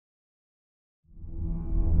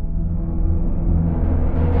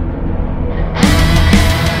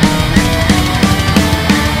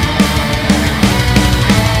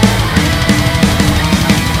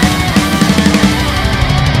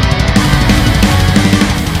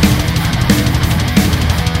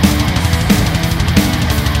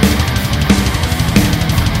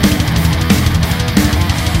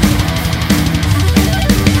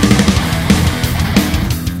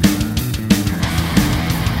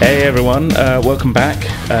Hey everyone, welcome back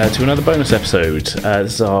to another bonus episode.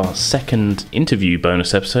 This is our second interview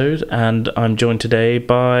bonus episode, and I'm joined today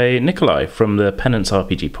by Nikolai from the Penance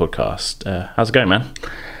RPG podcast. How's it going, man?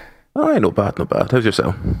 Oh, not bad. How's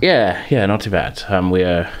yourself? Yeah, not too bad. We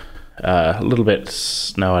are a little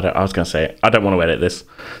bit... No, I was going to say, I don't want to edit this.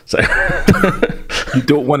 So You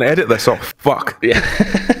don't want to edit this? Oh, fuck. Yeah.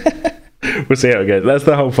 We'll see how it goes. That's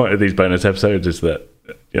the whole point of these bonus episodes, is that,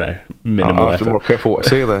 minimal I have to be more careful what I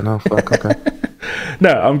say then. Oh, fuck, okay.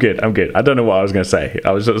 No, I'm good. I don't know what I was going to say. It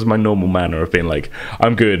was my normal manner of being like,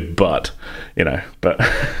 I'm good, but, but...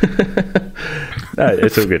 No,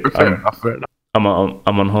 it's all good. Fair enough. I'm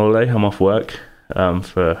on holiday. I'm off work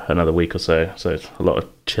for another week or so. So it's a lot of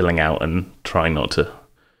chilling out and trying not to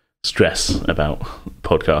stress about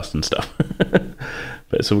podcasts and stuff. But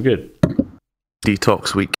it's all good.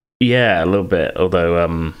 Detox week. Yeah, a little bit.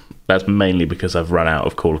 Although that's mainly because I've run out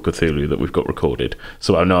of Call of Cthulhu that we've got recorded.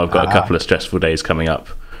 So I know I've got a couple of stressful days coming up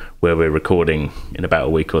where we're recording in about a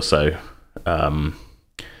week or so. And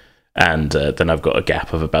then I've got a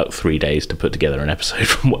gap of about 3 days to put together an episode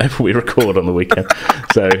from whatever we record on the weekend.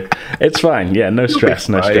 So it's fine. Yeah, no stress.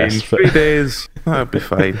 3 days, that'll be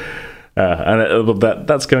fine. And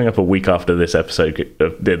that's going up a week after this episode,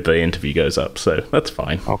 the interview goes up, so that's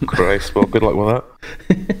fine. Oh, Christ. Well, good luck with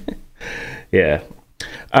that. Yeah.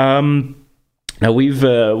 Now we've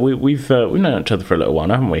known each other for a little while,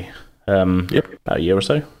 haven't we? Yep. About a year or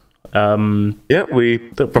so. Yeah, we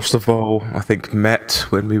first of all, I think, met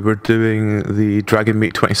when we were doing the Dragon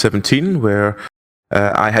Meet 2017, where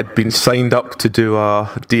I had been signed up to do a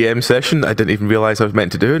DM session that I didn't even realise I was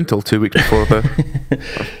meant to do until 2 weeks before a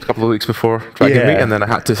couple of weeks before Dragon Meet, and then I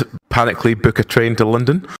had to panically book a train to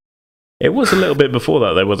London. It was a little bit before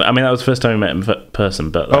that, though, wasn't it? I mean, that was the first time we met in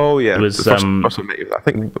person, but... it was the first I met you. I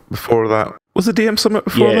think before that... Was the DM Summit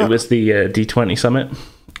before that? Yeah, it was the D20 Summit.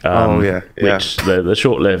 Which the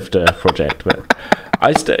short-lived project, but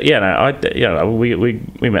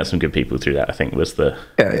we met some good people through that. I think was the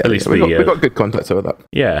at least we got good contacts over that.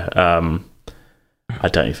 Yeah, I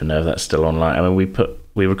don't even know if that's still online. I mean,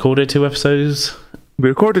 we recorded 2 episodes. We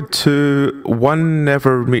recorded 2. One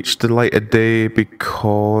never reached the light of day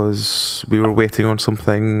because we were waiting on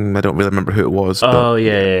something. I don't really remember who it was. Oh,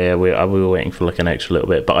 yeah. We were waiting for like an extra little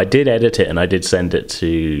bit. But I did edit it and I did send it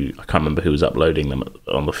to... I can't remember who was uploading them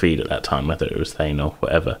on the feed at that time, whether it was Thane or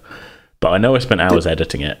whatever. But I know I spent hours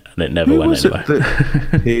editing it and it never went anywhere. Who was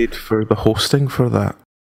it that paid for the hosting for that?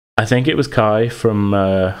 I think it was Kai from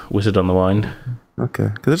Wizard on the Wind. Okay.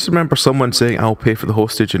 Because I just remember someone saying, I'll pay for the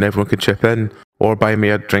hostage and everyone can chip in or buy me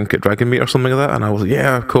a drink at Dragon Meet or something like that. And I was like,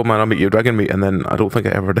 yeah, cool, man, I'll meet you at Dragon Meet. And then I don't think I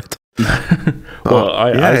ever did.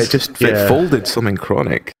 It folded something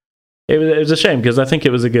chronic. It was a shame because I think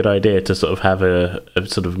it was a good idea to sort of have a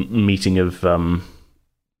sort of meeting of an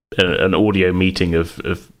audio meeting of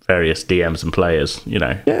various DMs and players,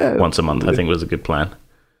 once a month. I think was a good plan.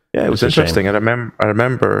 Yeah, it was interesting. And I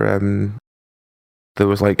remember there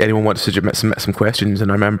was like anyone wanted to submit some questions, and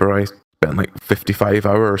I remember I spent like 55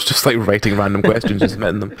 hours just like writing random questions and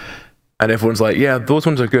submitting them. And everyone's like, yeah, those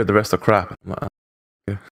ones are good, the rest are crap. I'm like,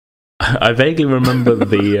 okay. I vaguely remember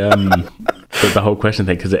the whole question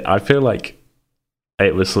thing because I feel like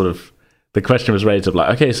it was sort of, the question was raised of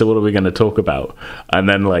like, okay, so what are we going to talk about? And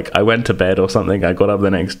then like I went to bed or something, I got up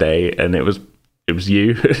the next day and it was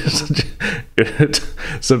you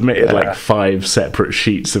submitted like 5 separate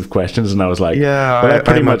sheets of questions, and I was like, that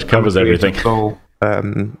pretty much covers everything.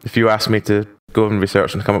 If you ask me to go and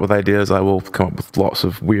research and come up with ideas, I will come up with lots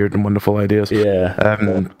of weird and wonderful ideas. Yeah.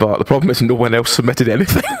 But the problem is no one else submitted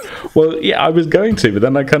anything. Well, yeah, I was going to, but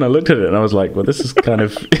then I kind of looked at it and I was like, well, this is kind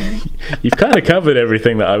of... You've kind of covered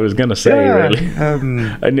everything that I was going to say, really.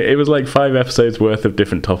 And it was like 5 episodes worth of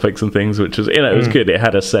different topics and things, which was, it was good. It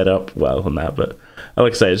had us set up well on that, but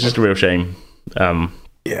like I say, it's just a real shame.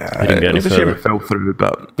 It was a shame it fell through,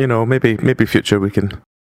 but, maybe future we can...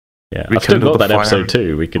 Yeah, I've still got that episode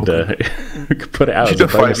too. We could we could put it out as a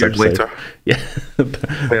bonus 5 years episode. later. Yeah.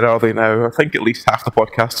 Where are they now? I think at least half the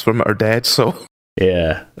podcasts from it are dead, so...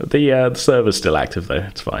 Yeah, the server's still active though.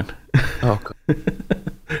 It's fine. Oh, God.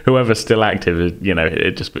 Whoever's still active, it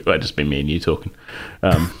just be me and you talking.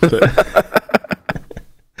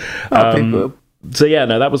 So yeah,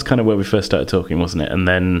 no, that was kind of where we first started talking, wasn't it? And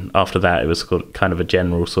then after that, it was kind of a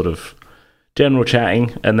general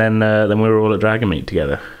chatting, and then we were all at Dragon Meet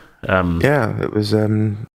together. It was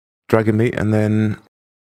Dragon Meet, and then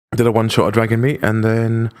did a one-shot at Dragon Meet, and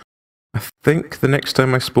then I think the next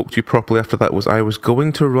time I spoke to you properly after that was I was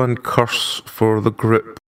going to run Curse for the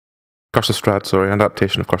group, Curse of Strahd, sorry,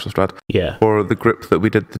 adaptation of Curse of Strahd. Yeah. For the group that we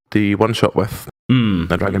did the one-shot with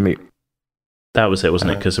at Dragon Meet. That was it,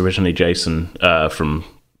 wasn't it? Because originally Jason from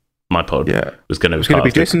my pod was going to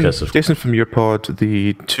be Jason from your pod,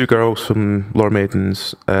 the two girls from Lore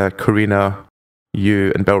Maidens, Karina,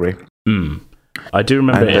 you, and Belry. I do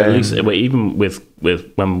remember at least even with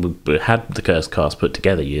when we had the Cursed cast put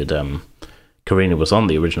together, you'd Karina was on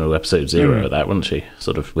the original episode 0 of that, wasn't she?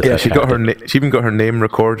 Sort of with she got she even got her name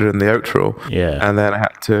recorded in the outro. Yeah. And then I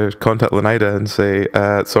had to contact Leonida and say,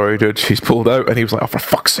 sorry dude, she's pulled out, and he was like, oh, for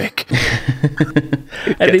fuck's sake.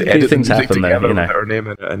 I think these things happen though, you know. Her name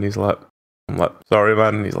in it, and he's like, I'm like, sorry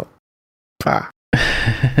man, and he's like, ah.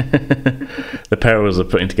 The perils of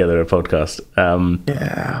putting together a podcast.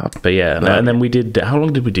 But yeah, and then we did. How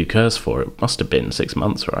long did we do Curse for? It must have been 6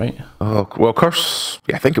 months, right? Oh well, Curse.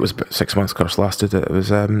 Yeah, I think it was about 6 months. Curse lasted. It was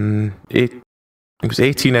It was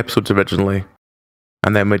 18 episodes originally,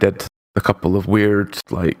 and then we did a couple of weird,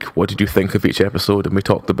 like, what did you think of each episode, and we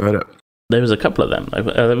talked about it. There was a couple of them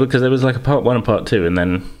because there was like a part 1 and part 2, and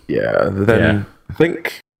then I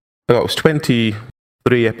think it was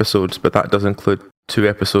 23 episodes, but that does include 2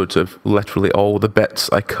 episodes of literally all the bits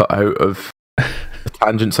I cut out of the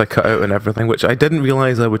tangents I cut out and everything, which I didn't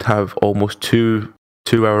realise I would have almost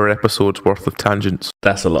 2-hour episodes worth of tangents.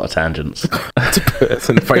 That's a lot of tangents. It's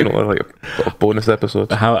in the final, like a bonus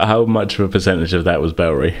episode. How much of a percentage of that was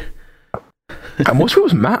Belry? Most of it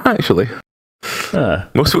was Matt, actually.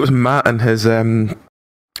 Most of it was Matt and his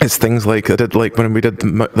things, like I did, like when we did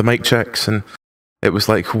the mic checks, and it was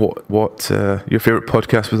like what your favourite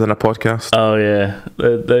podcast within a podcast. Oh yeah,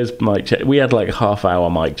 those mic checks. We had like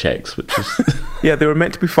half-hour mic checks, which is yeah, they were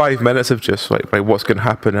meant to be 5 minutes of just like what's going to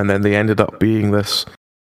happen, and then they ended up being this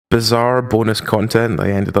bizarre bonus content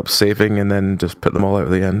I ended up saving and then just put them all out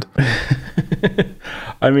at the end.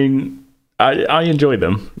 I mean, I enjoy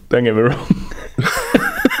them, don't get me wrong.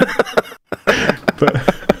 But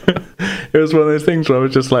it was one of those things where I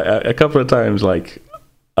was just like a couple of times like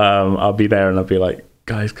I'll be there and I'll be like,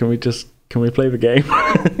 guys, can we play the game?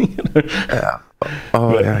 You know?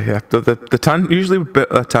 Yeah. Yeah. The usually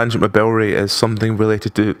a tangent with Belry is something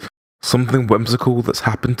related to something whimsical that's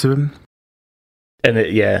happened to him. And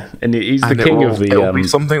he's the king of the. It'll be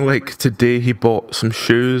something like today he bought some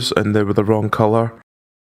shoes and they were the wrong color,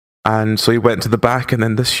 and so he went to the back, and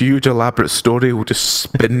then this huge elaborate story will just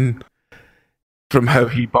spin from how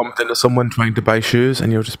he bumped into someone trying to buy shoes,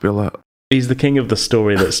 and you'll just be like. He's the king of the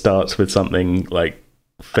story that starts with something like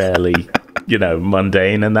fairly,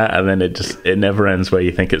 mundane and that, and then it never ends where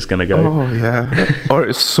you think it's going to go. Oh yeah, or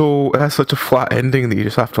it has such a flat ending that you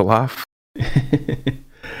just have to laugh.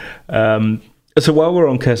 So while we're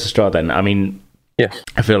on Curse of Strahd, then, I mean, yes,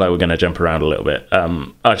 I feel like we're going to jump around a little bit.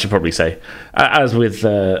 I should probably say, as with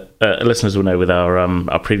listeners will know, with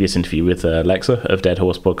our previous interview with Lexa of Dead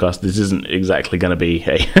Horse Podcast, this isn't exactly going to be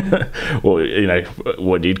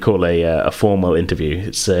what you'd call a formal interview.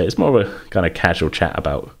 It's more of a kind of casual chat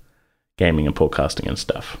about gaming and podcasting and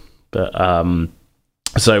stuff. But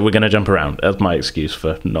so we're going to jump around. That's my excuse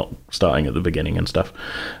for not starting at the beginning and stuff.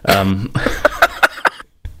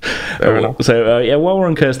 So while we're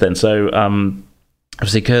on Curse, then, so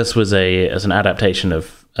obviously Curse was as an adaptation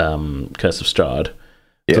of Curse of Strahd.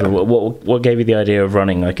 Yeah. So what gave you the idea of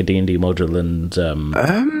running like a D&D module and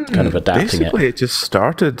kind of adapting basically it just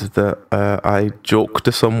started that I joked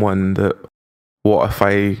to someone that what if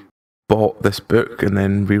I bought this book and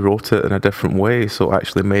then rewrote it in a different way, so it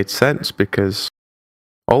actually made sense, because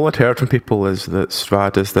all I'd heard from people is that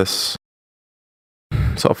Strahd is this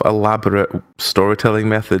sort of elaborate storytelling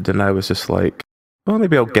method, and I was just like, well,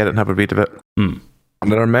 maybe I'll get it and have a read of it. And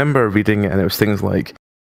I remember reading it, and it was things like,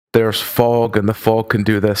 there's fog, and the fog can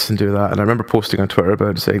do this and do that. And I remember posting on Twitter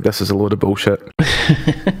about it, saying, this is a load of bullshit.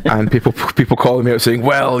 And people calling me out saying,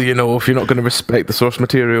 well, if you're not going to respect the source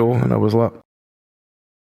material. And I was like,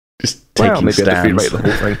 just taking maybe stands. I did rewrite the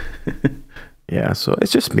whole thing. Yeah, so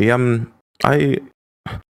it's just me.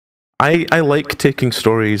 I like taking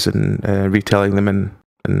stories and retelling them in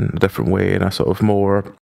a different way, in a sort of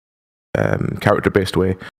more character-based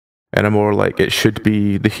way, and a more like it should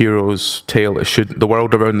be the hero's tale. The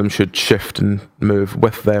world around them should shift and move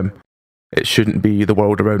with them. It shouldn't be the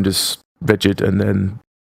world around is rigid and then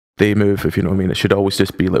they move, if you know what I mean. It should always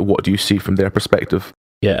just be like, what do you see from their perspective?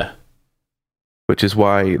 Yeah. Which is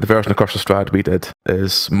why the version of Curse of Strahd we did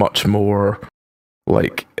is much more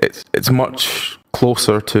like it's much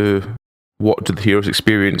closer to what do the heroes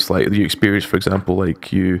experience. Like you experience, for example, like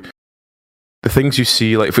the things you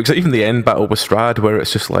see, like for example, even the end battle with Strahd, where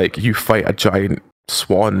it's just like you fight a giant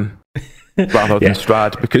swan rather than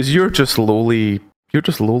Strahd, because you're just lowly sort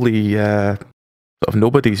of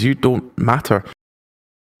nobodies. You don't matter.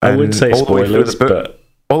 I would say spoilers, but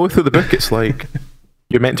all the way through the book, it's like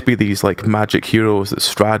you're meant to be these like magic heroes that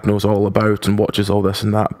Strahd knows all about and watches all this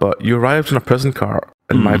and that, but you arrived in a prison cart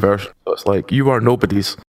in my version, so it's like you are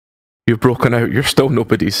nobodies. You've broken out, you're still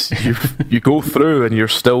nobodies. You go through and you're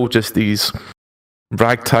still just these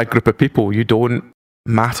ragtag group of people. You don't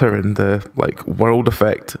matter in the like world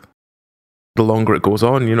effect the longer it goes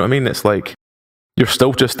on, you know what I mean? It's like you're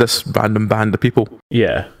still just this random band of people.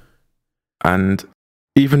 Yeah. And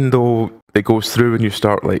even though it goes through and you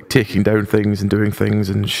start like taking down things and doing things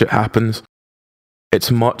and shit happens,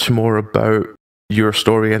 it's much more about your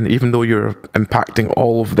story. And even though you're impacting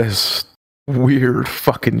all of this weird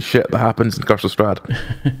fucking shit that happens in Curse of Strahd,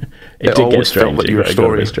 it always felt like your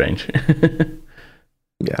story. Strange.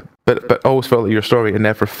 Yeah, but always felt like your story. It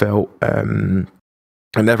never felt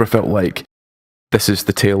like this is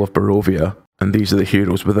the tale of Barovia and these are the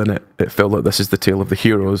heroes within it. It felt like this is the tale of the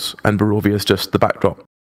heroes and Barovia is just the backdrop.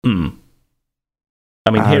 I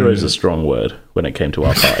mean, hero is a strong word when it came to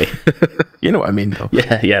our party. You know what I mean, though.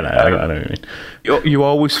 Yeah, no, I know what you mean. You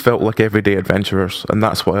always felt like everyday adventurers, and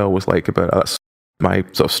that's what I always like about it. That's my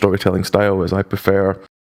sort of storytelling style, is I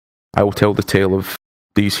will tell the tale of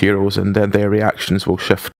these heroes, and then their reactions will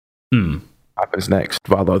shift. Happens next,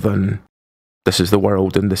 rather than this is the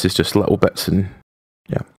world, and this is just little bits, and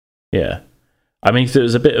yeah. I mean, there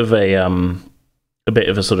was a bit of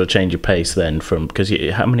a sort of change of pace then from, because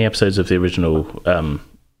how many episodes of the original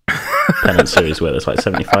Penance series were there's like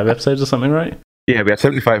 75 episodes or something, right? Yeah, we had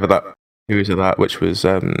 75 of that series of that, which was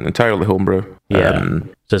entirely homebrew. So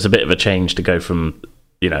it's a bit of a change to go from,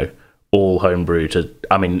 all homebrew to,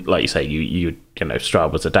 I mean, like you say, you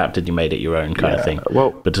Strahd was adapted, you made it your own kind of thing.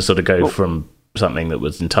 But to sort of go from something that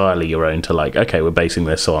was entirely your own to like, okay, we're basing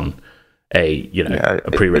this on a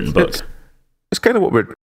pre-written book. It's kind of what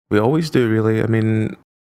we always do, really. I mean,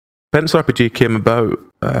 Penance RPG came about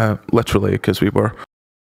literally because we were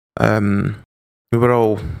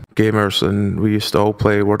all gamers and we used to all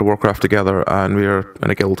play World of Warcraft together, and we were in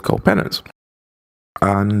a guild called Penance.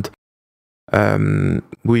 And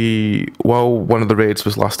while one of the raids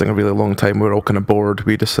was lasting a really long time, we were all kind of bored.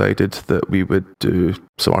 We decided that we would do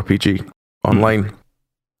some RPG online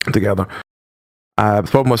together. The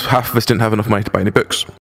problem was half of us didn't have enough money to buy any books.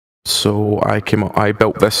 So I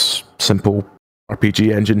built this simple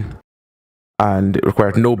RPG engine, and it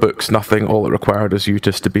required no books, nothing. All it required is you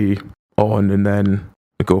just to be on, and then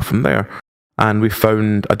we go from there. And we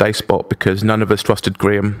found a dice bot because none of us trusted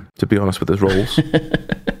Graham, to be honest, with his rolls.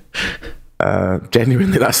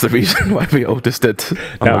 Genuinely, that's the reason why we all just did.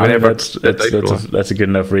 That's a good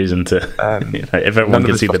enough reason to. If everyone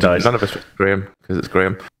can see the dice, none of us trusted Graham because it's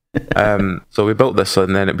Graham. So we built this,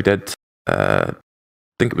 and then we did.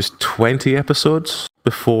 I think it was 20 episodes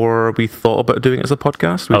before we thought about doing it as a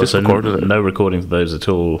podcast. We just recorded it. No recordings of those at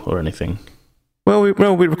all or anything? Well,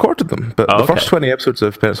 we recorded them, but the first 20 episodes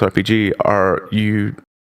of Penance RPG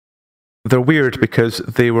they're weird because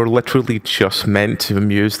they were literally just meant to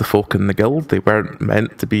amuse the folk in the guild. They weren't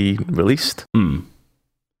meant to be released.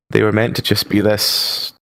 They were meant to just be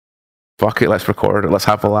this, fuck it, let's record it, let's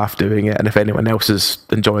have a laugh doing it, and if anyone else is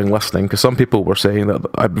enjoying listening, because some people were saying that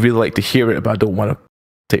I'd really like to hear it, but I don't want to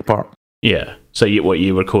take part. Yeah. So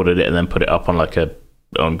you recorded it and then put it up on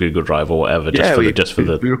on Google Drive or whatever, we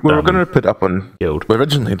were going to put it up on Guild.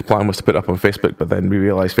 Originally the plan was to put it up on Facebook, but then we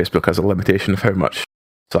realised Facebook has a limitation of how much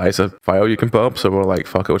size of file you can put up, so we're like,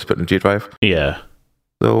 fuck it, we'll just put it in a G Drive. Yeah.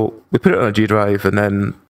 So we put it on a G Drive, and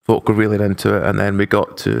then folk were really into it, and then we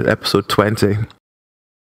got to episode 20,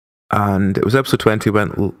 and it was episode 20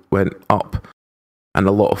 went up, and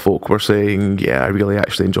a lot of folk were saying, yeah, I really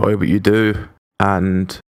actually enjoy what you do.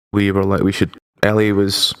 And we were like,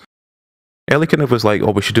 Ellie kind of was like, oh,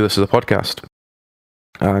 we should do this as a podcast.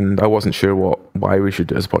 And I wasn't sure why we should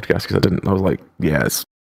do it as a podcast, because I was like, yeah, it's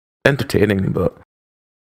entertaining, but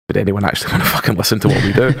did anyone actually want to fucking listen to what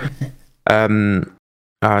we do?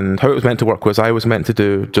 And how it was meant to work was I was meant to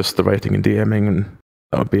do just the writing and DMing, and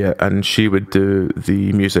that would be it. And she would do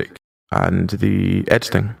the music and the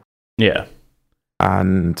editing. Yeah.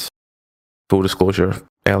 And full disclosure,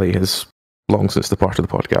 Ellie has long since the part of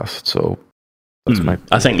the podcast, so that's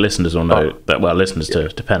I think listeners will know that. Well, listeners to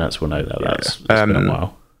Penance will know that. That's been a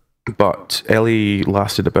while. But Ellie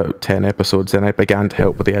lasted about 10 episodes, then I began to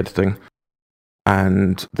help with the editing,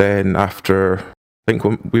 and then after, I think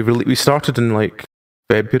when we started in like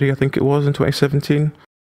February, I think it was, in 2017,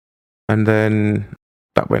 and then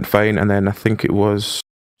that went fine, and then I think it was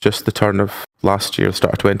just the turn of last year,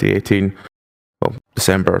 start of 2018. Well,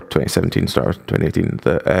 December 2017, start of 2018,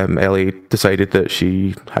 that Ellie decided that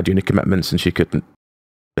she had uni commitments and she couldn't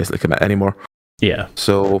basically commit anymore. Yeah.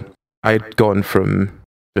 So I'd gone from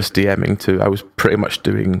just DMing to I was pretty much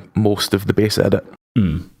doing most of the base edit.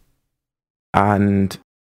 And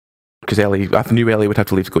because I knew Ellie would have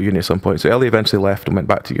to leave to go to uni at some point, so Ellie eventually left and went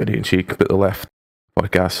back to uni, and she completely left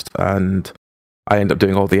podcast, and I ended up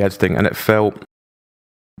doing all the editing. And it felt,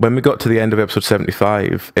 when we got to the end of episode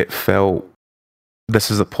 75, it felt this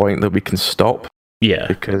is a point that we can stop. Yeah,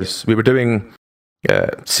 because we were doing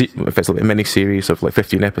effectively a mini series of like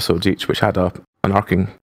 15 episodes each, which had an arcing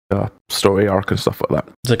story arc and stuff like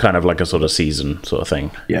that. It's a kind of like a sort of season sort of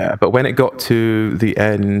thing. Yeah, but when it got to the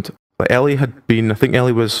end, like Ellie had been, I think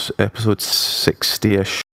Ellie was episode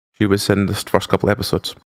 60-ish. She was in the first couple of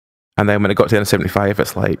episodes. And then when it got to the end of 75,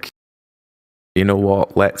 it's like, you know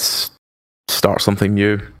what, let's start something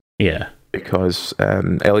new. Yeah. Because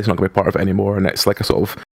Ellie's not going to be part of it anymore, and it's like a sort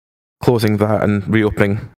of closing that and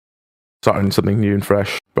reopening, starting something new and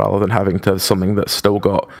fresh, rather than having to have something that's still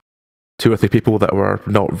got 2 or 3 people that were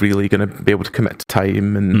not really going to be able to commit to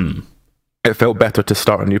time, and it felt better to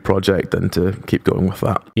start a new project than to keep going with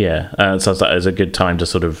that. Yeah, it sounds like it was a good time to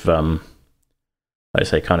sort of, like I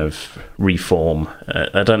say, kind of reform.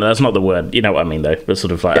 I don't know, that's not the word, you know what I mean though, but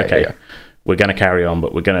sort of like, we're going to carry on,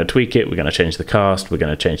 but we're going to tweak it, we're going to change the cast, we're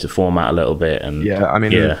going to change the format a little bit. And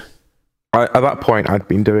at that point I'd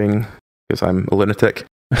been doing, because I'm a lunatic,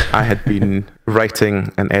 I had been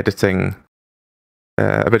writing and editing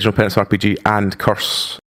original Penance RPG and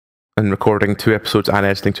Curse, and recording 2 episodes and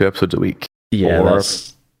editing 2 episodes a week. Yeah,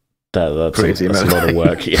 that's crazy. That's a lot of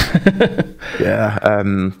work. Yeah.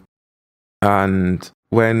 And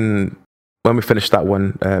when we finished that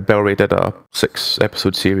one, Belray did a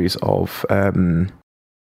 6-episode series of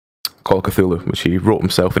Call of Cthulhu, which he wrote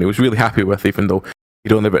himself, and he was really happy with, even though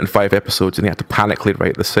he'd only written 5 episodes and he had to panically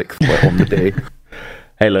write the 6th on the day.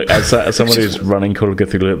 Hey, look, as someone who's running Call of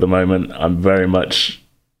Cthulhu at the moment, I'm very much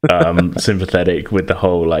sympathetic with the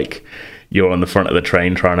whole, like, you're on the front of the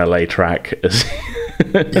train trying to lay track as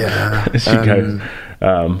you go.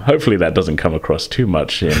 Hopefully that doesn't come across too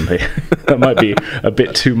much that might be a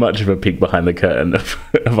bit too much of a peek behind the curtain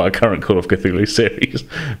of our current Call of Cthulhu series.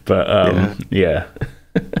 But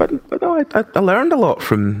but no, I learned a lot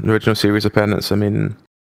from the original series of Penance. I mean,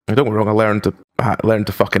 don't get me wrong, I learned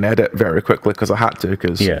to fucking edit very quickly because I had to.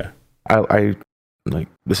 Because I like,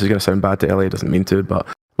 this is going to sound bad to Ellie, it doesn't mean to, but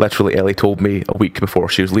literally Ellie told me a week before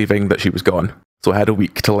she was leaving that she was gone. So I had a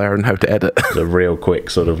week to learn how to edit. The real quick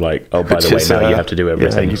sort of like, oh, by the way, now you have to do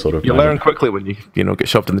everything. You learn quickly when you get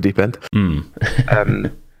shoved in the deep end.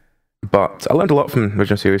 But I learned a lot from the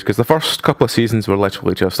original series, because the first couple of seasons were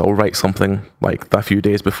literally just, I'll write something like a few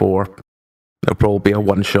days before. It'll probably be a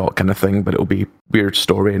one-shot kind of thing, but it'll be weird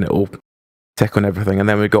story and it'll take on everything. And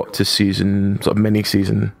then we got to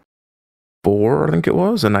mini-season 4, I think it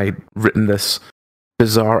was, and I'd written this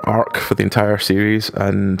bizarre arc for the entire series,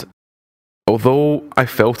 and although I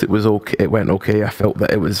felt it was okay, it went okay, I felt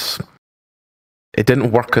that it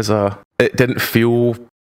didn't work it didn't feel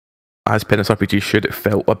as Penance RPG should. It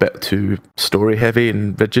felt a bit too story heavy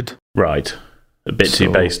and rigid. Right. A bit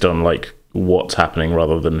too based on like what's happening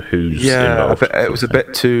rather than who's involved. It was a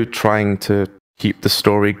bit too trying to keep the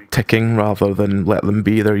story ticking rather than let them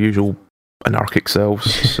be their usual anarchic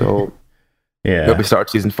selves. So when we started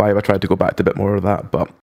season 5, I tried to go back to a bit more of that, but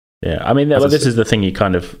I mean, this is the thing you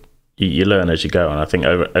kind of you learn as you go, and I think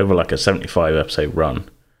over like a 75 episode run,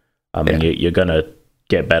 I mean, you're gonna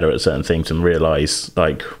get better at certain things and realize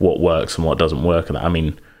like what works and what doesn't work. And I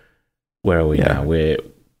mean, where are we now? We'll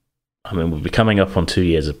be coming up on 2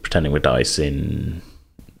 years of Pretending with Dice in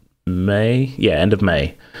May. Yeah, end of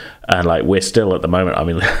May, and like we're still at the moment. I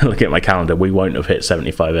mean, looking at my calendar, we won't have hit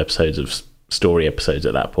 75 episodes of story episodes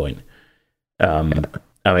at that point. I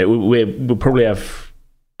mean, we'll probably have.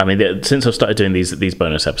 I mean, since I've started doing these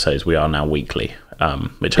bonus episodes, we are now weekly,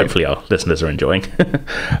 which hopefully our listeners are enjoying.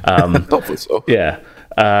 Hopefully so. Yeah.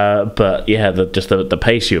 But yeah, the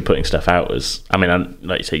pace you were putting stuff out was, I mean,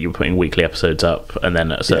 like you say, you were putting weekly episodes up, and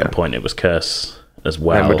then at a certain point it was Curse as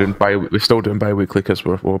well. And we're still doing bi-weekly because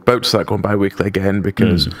we're about to start going bi-weekly again,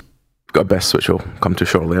 because we've got a best, which we'll come to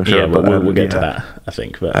shortly, I'm sure. Yeah, but we'll get to that, I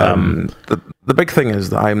think. But the big thing is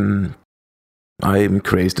that I'm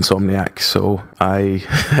crazed insomniac, so I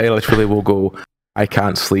literally will go, I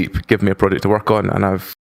can't sleep, give me a project to work on, and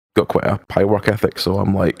I've got quite a high work ethic, so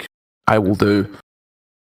I'm like, I will do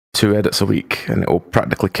 2 edits a week and it will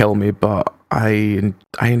practically kill me, but I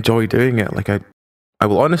enjoy doing it. Like I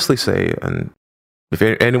will honestly say, and if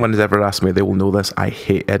anyone has ever asked me, they will know this, I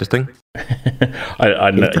hate editing. I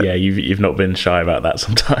know, yeah, you've not been shy about that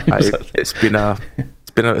sometimes. It's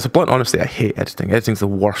a blunt honesty, I hate editing. Editing's the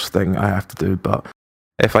worst thing I have to do, but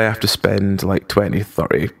if I have to spend like 20,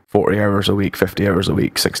 30, 40 hours a week, 50 hours a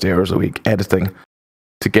week, 60 hours a week editing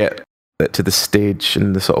to get it to the stage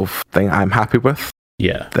and the sort of thing I'm happy with,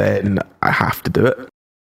 then I have to do it.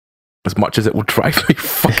 As much as it will drive me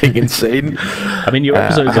fucking insane. I mean, your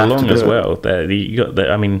episodes are long as well.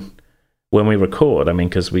 I mean, when we record, I mean,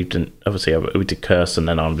 because we didn't, obviously we did Curse, and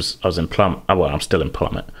then I was in Plummet. Well, I'm still in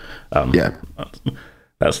Plummet.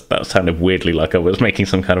 That sounded weirdly like I was making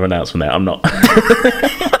some kind of announcement there. I'm not.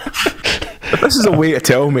 But this is a way to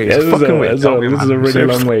tell me. This is a really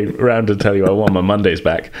long way around to tell you I want my Mondays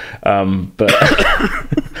back. But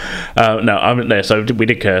no, I'm there. So we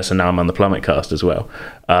did Curse, and now I'm on the Plummet cast as well.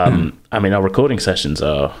 I mean, our recording sessions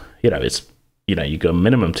are, you go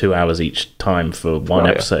minimum 2 hours each time for one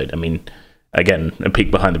episode. Yeah. I mean, again, a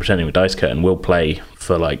peek behind the Pretending with Dice Curtain, we'll play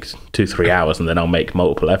for like 2-3 hours, and then I'll make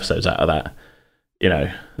multiple episodes out of that.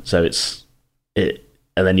 So it.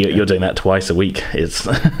 And then you're doing that twice a week. It's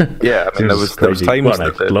yeah. I mean, there was times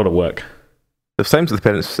a lot of work. There's times that the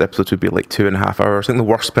Penance episodes would be like 2.5 hours. I think the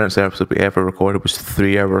worst Penance episode we ever recorded was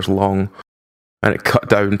 3 hours long, and it cut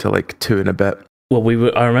down to like 2 and a bit. Well,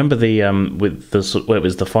 I remember it was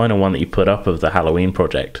the final one that you put up of the Halloween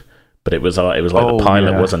project, but it was like the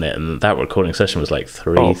pilot, wasn't it? And that recording session was like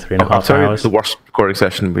 3.5 hours. The worst recording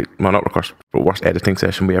session, worst editing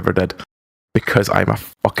session we ever did. Because I'm a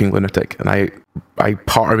fucking lunatic, and I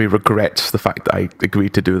part of me regrets the fact that I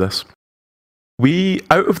agreed to do this. We,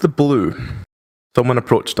 out of the blue, someone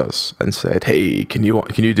approached us and said, "Hey, can you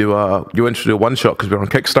do a one shot because we're on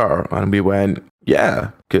Kickstarter?" And we went,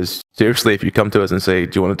 "Yeah," because seriously, if you come to us and say,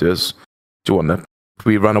 "Do you want to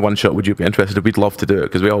we run a one shot? Would you be interested?" We'd love to do it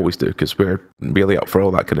because we always do because we're really up for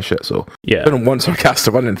all that kind of shit. So if you don't want our cast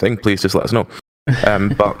to run anything, please just let us know.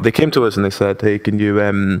 But they came to us and they said, "Hey, can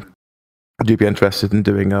you would you be interested in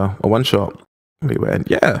doing a one shot?" We went,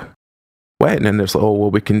 "Yeah." When? And there's like, "Oh, well,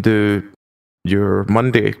 we can do your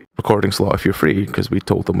Monday recording slot if you're free," because we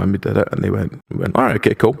told them when we did it, and we went, "All right,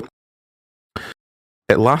 okay, cool."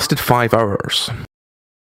 It lasted 5 hours.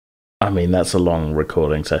 I mean, that's a long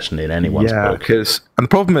recording session in anyone's book. And the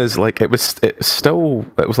problem is, like, it was like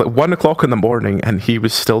 1:00 in the morning, and he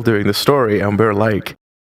was still doing the story, and we're like,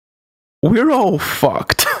 we're all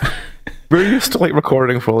fucked. We're used to like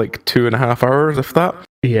recording for like 2.5 hours, if that.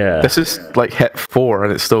 Yeah. This is like hit 4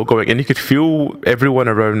 and it's still going. And you could feel everyone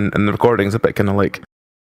around in the recordings a bit kind of like,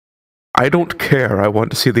 I don't care. I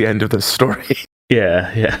want to see the end of this story.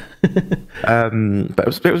 Yeah. But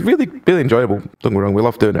it was really, really enjoyable. Don't get me wrong. We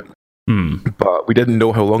loved doing it. But we didn't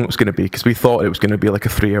know how long it was going to be because we thought it was going to be like a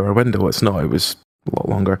 3-hour window. It's not. It was a lot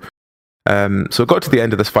longer. So it got to the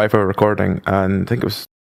end of this 5-hour recording, and I think it was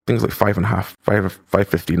things like 5.5,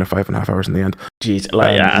 5:15 or 5.5 hours in the end. Jeez,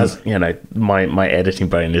 like as you know, my editing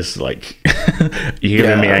brain is like you're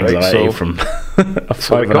giving me anxiety from a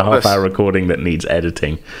 5.5 hour recording that needs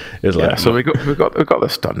editing. It's like so we got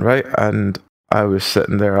this done, right? And I was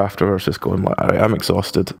sitting there afterwards, just going like, all right, I'm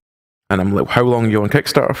exhausted, and I'm like, how long are you on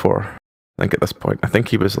Kickstarter for? I think at this point, I think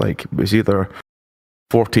he was like, it was either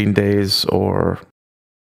 14 days or.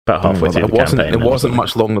 About halfway through the campaign. It wasn't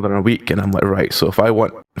much longer than a week, and I'm like, right, so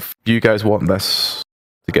if you guys want this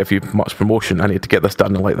to give you much promotion, I need to get this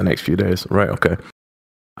done in like the next few days. Right, okay.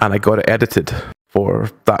 And I got it edited for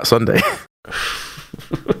that Sunday.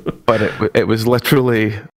 But it was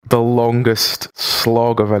literally the longest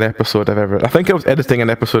slog of an episode I've ever... I think I was editing an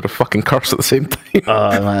episode of fucking Curse at the same time.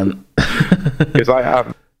 Oh, man. Because I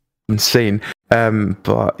am insane.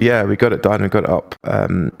 But yeah, we got it done, we got it up,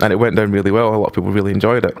 and it went down really well. A lot of people really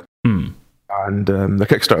enjoyed it, and the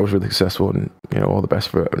Kickstarter was really successful, and all the best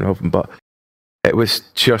for it and all of them. But it was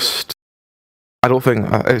just, I don't think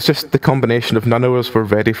it's just the combination of none of us were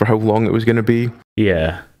ready for how long it was going to be.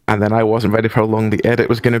 Yeah, and then I wasn't ready for how long the edit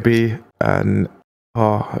was going to be, and it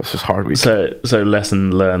was just hard. So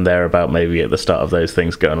lesson learned there about maybe at the start of those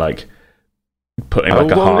things going like. Putting like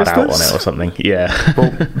a hard out on it or something. Yeah. Well,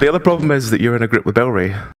 the other problem is that you're in a group with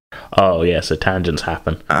Belry. Oh, yeah, so tangents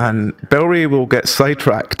happen. And Belry will get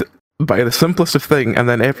sidetracked by the simplest of thing, and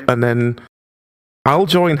then I'll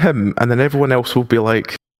join him, and then everyone else will be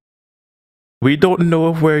like, we don't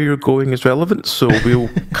know if where you're going is relevant, so we'll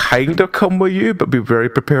kind of come with you, but be very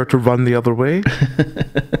prepared to run the other way.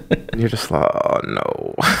 And you're just like, oh,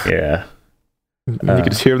 no. Yeah. You can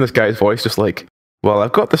just hear in this guy's voice just like, well,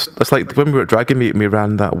 I've got this. It's like when we were at Dragon Meet and we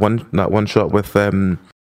ran that one shot with the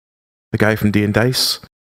guy from D and Dice.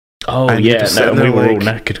 Oh, and yeah, no, we were all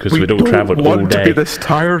knackered because we'd all travelled all day. We don't want to be this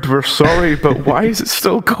tired, we're sorry, but why is it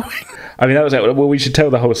still going? I mean, that was it. Well, we should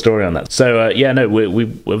tell the whole story on that. So, we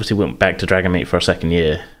obviously went back to Dragon Meet for a second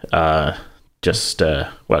year, just,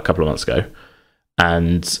 a couple of months ago.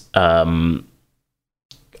 And I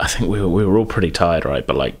think we were all pretty tired, right?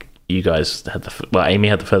 But, like, you guys had Amy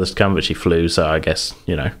had the furthest to come, but she flew, so I guess,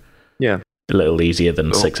 yeah, a little easier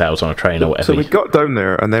than 6 hours on a train or whatever. So we got down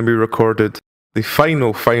there, and then we recorded the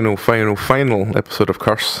final episode of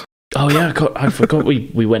Curse. Oh yeah, I forgot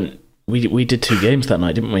we went. We did 2 games that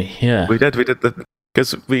night, didn't we? Yeah, we did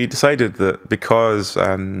because we decided that because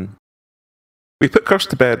we put Curse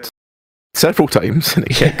to bed several times and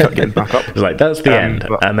it kept getting back up. It's like, that's the end,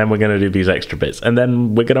 and then we're going to do these extra bits, and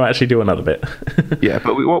then we're going to actually do another bit. Yeah,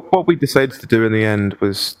 but what we decided to do in the end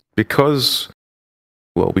was, because,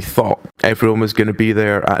 well, we thought everyone was going to be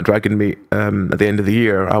there at Dragon Meet at the end of the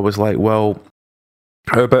year. I was like, well,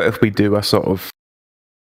 how about if we do a sort of,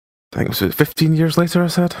 I think it was 15 years later, I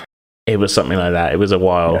said? It was something like that. It was a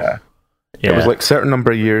while. Yeah. It was like a certain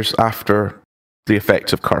number of years after the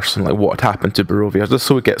effects of Curse and like what had happened to Barovia, just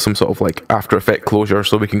so we get some sort of like after effect closure,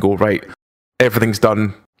 so we can go, right, everything's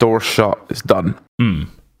done, doors shut, it's done.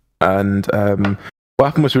 And what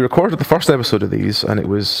happened was we recorded the first episode of these, and it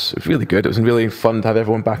was really good. It was really fun to have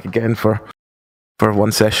everyone back again for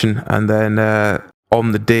one session. And then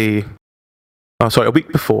on the day, a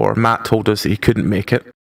week before, Matt told us that he couldn't make it.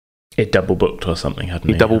 It double booked or something, hadn't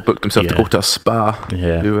he? He double booked himself to go to a spa.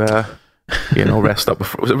 Yeah. To rest up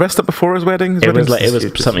before. Was it rest up before his wedding? It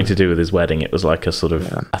was something to do with his wedding. It was like a sort of.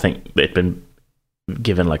 Yeah. I think it'd been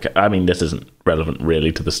given this isn't relevant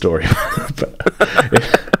really to the story, but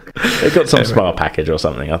it got some spa package or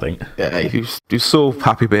something, I think. Yeah, he was so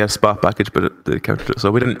happy with his spa package, but they counted it,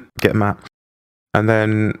 so we didn't get Matt. And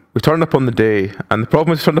then we turned up on the day, and the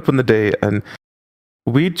problem was we turned up on the day, and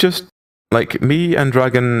we just. Like, me and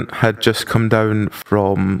Dragon had just come down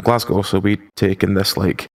from Glasgow, so we'd taken this,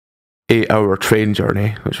 8-hour train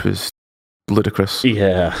journey, which was ludicrous.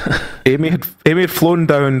 Yeah. Amy had flown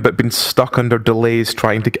down, but been stuck under delays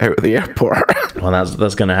trying to get out of the airport. Well,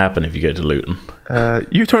 that's going to happen if you go to Luton.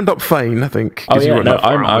 You turned up fine, I think. Oh,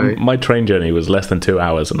 yeah, my train journey was less than 2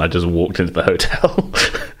 hours, and I just walked into the hotel.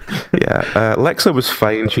 Yeah, Lexa was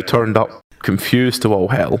fine. She turned up confused to all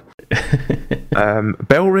hell.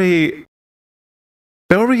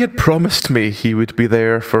 Belry had promised me he would be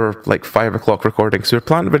there for 5 o'clock recording. So your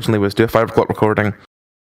plan originally was do a 5 o'clock recording.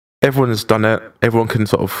 Everyone has done it. Everyone can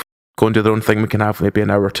sort of go and do their own thing. We can have maybe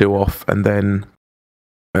an hour or two off, and then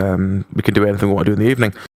we can do anything we want to do in the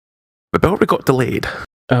evening. But Belry got delayed.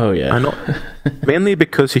 Oh, yeah. And mainly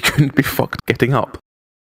because he couldn't be fucked getting up.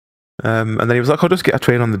 And then he was like, I'll just get a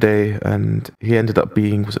train on the day. And he ended up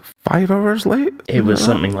being, was it 5 hours late? It was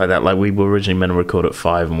something like that. Like, we were originally meant to record at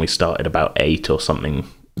 5 and we started about 8 or something.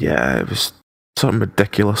 Yeah, it was something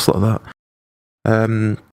ridiculous like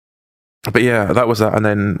that. But yeah, that was that. And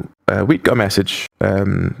then we got a message a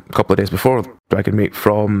couple of days before Dragon Meet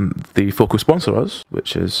from the folk who sponsor us,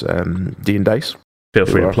 which is D and Dice. Feel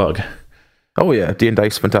free to plug. Oh yeah, D and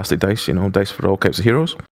Dice, fantastic dice. Dice for all kinds of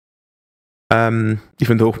heroes.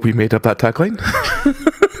 Even though we made up that tagline.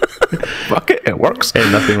 Fuck it, it works.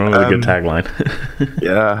 Ain't nothing wrong with a good tagline.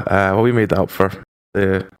 Yeah, well, we made that up for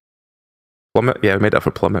the Plummet. Yeah, we made it up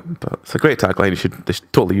for Plummet, but it's a great tagline. They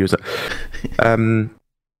should totally use it.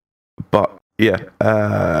 But yeah,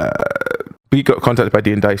 we got contacted by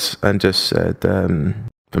D and Dice and just said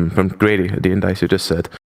from Grady at D and Dice, who just said,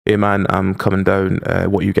 "Hey man, I'm coming down.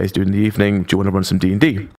 What you guys do in the evening? Do you want to run some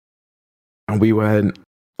D&D?" And we went,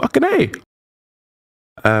 "Fucking A."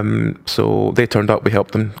 So they turned up, we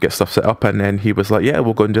helped them get stuff set up, and then he was like, yeah,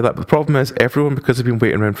 we'll go and do that. But the problem is, everyone, because they've been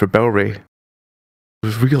waiting around for Belry,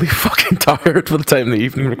 was really fucking tired by the time the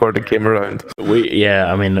evening recording came around.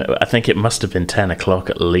 I think it must have been 10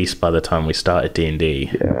 o'clock at least by the time we started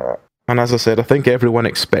D&D. Yeah. And as I said, I think everyone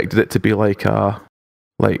expected it to be like a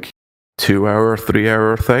 2-hour,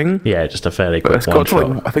 3-hour thing. Yeah, just a fairly quick one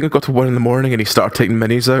shot. I think it got to 1 a.m. and he started taking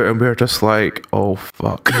minis out, and we were just like, oh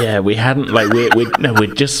fuck. Yeah, we hadn't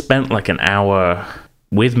we'd just spent an hour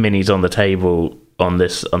with minis on the table on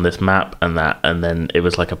this map and that, and then it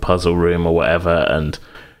was like a puzzle room or whatever, and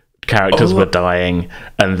characters were dying,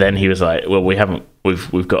 and then he was like, well,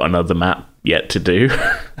 we've got another map yet to do.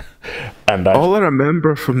 And all I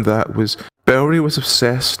remember from that was Belry was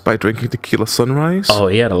obsessed by drinking tequila sunrise. Oh,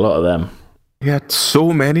 he had a lot of them. He had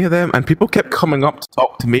so many of them, and people kept coming up to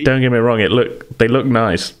talk to me. Don't get me wrong, they look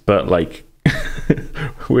nice, but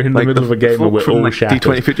we're in the middle of a game where we're all shattered.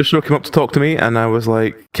 D20 Future Show came up to talk to me, and I was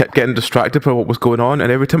kept getting distracted by what was going on,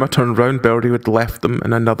 and every time I turned around, Belry had left them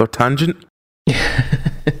in another tangent.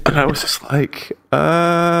 And I was just like,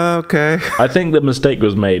 okay. I think the mistake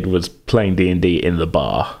was made was playing D&D in the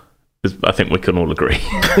bar. I think we can all agree.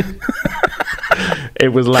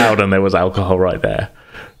 It was loud and there was alcohol right there.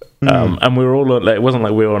 And we were all, it wasn't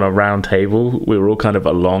like we were on a round table. We were all kind of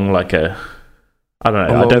along I don't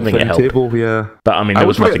know. I don't think it helped. Table, yeah. But I mean, there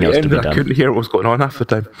was nothing else to be done. I couldn't hear what was going on half the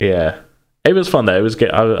time. Yeah, it was fun though. It was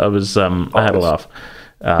good. I had a laugh.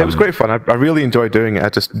 It was great fun. I really enjoyed doing it. I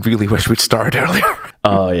just really wish we'd started earlier.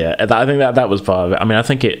 Oh yeah, I think that was part of it. I mean, I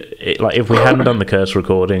think it like if we hadn't done the curse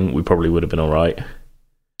recording, we probably would have been all right.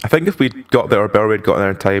 I think if we'd got there, or Belleroy got there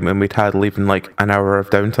in time, and we'd had even like an hour of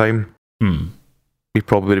downtime, we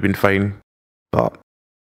probably would have been fine. But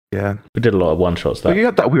yeah, we did a lot of one shots. You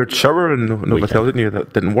had that weird shower in Novotel, didn't you?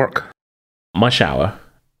 That didn't work. My shower.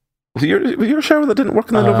 Was it your shower that didn't work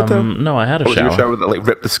in the Novotel? No, I had a shower. Was it your shower that like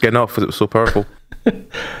ripped the skin off because it was so powerful?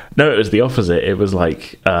 No, it was the opposite. It was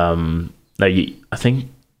like I think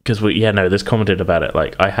because this commented about it.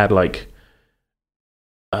 Like I had like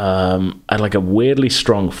a weirdly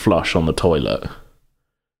strong flush on the toilet,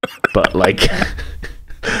 but like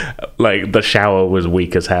like the shower was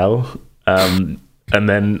weak as hell. And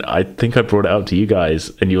then I think I brought it up to you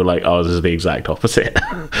guys, and you were like, "Oh, this is the exact opposite."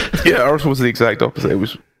 Yeah, ours was the exact opposite. It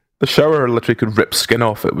was the shower literally could rip skin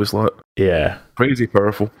off. It was like crazy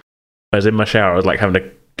powerful. Whereas in my shower, I was like having to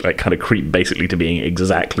like kind of creep basically to being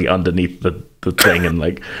exactly underneath the thing, and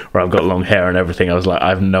like where I've got long hair and everything. I was like, I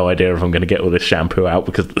have no idea if I'm going to get all this shampoo out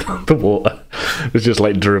because the water was just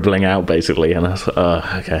like dribbling out basically. And I was like,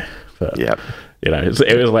 oh, okay, but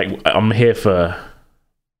it was like I'm here for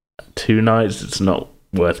 2 nights. It's not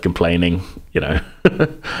worth complaining, Yeah.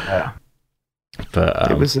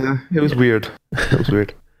 But it was weird. It was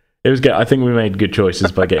weird. It was good. I think we made good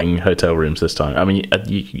choices by getting hotel rooms this time. I mean,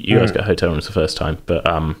 you guys got hotel rooms the first time, but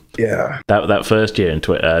that first year in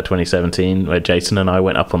 2017, where Jason and I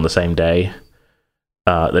went up on the same day,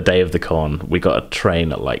 the day of the con, we got a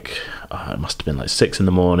train at like it must have been like 6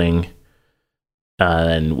 a.m,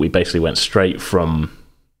 and we basically went straight from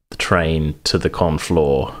the train to the con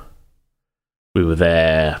floor. We were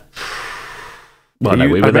there. Well, no,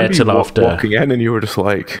 we were there till after walking in, and you were just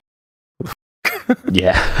like.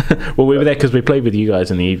 Yeah. Well, we were there because we played with you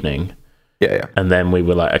guys in the evening. Yeah. And then we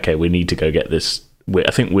were like, okay, we need to go get this.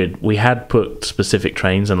 I think we had put specific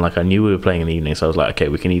trains, and like I knew we were playing in the evening, so I was like, okay,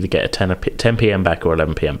 we can either get a 10 p.m. back or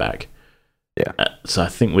 11 p.m. back. Yeah. So I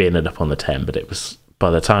think we ended up on the 10, but it was by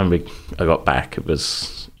the time I got back, it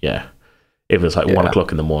was like 1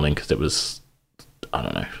 o'clock in the morning because it was, I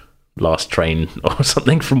don't know, last train or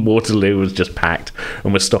something from Waterloo was just packed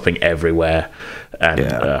and was stopping everywhere. And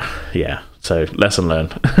so lesson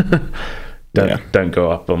learned. Don't go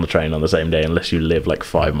up on the train on the same day unless you live like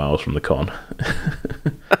 5 miles from the con.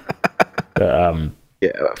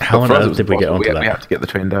 How on earth did we get onto that? We had to get the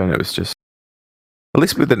train down. It was just, at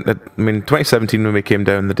least we didn't. I mean, 2017 when we came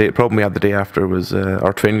down, the problem we had the day after was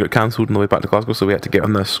our train got cancelled on the way back to Glasgow, so we had to get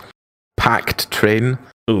on this packed train.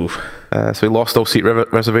 Ooh. So we lost all seat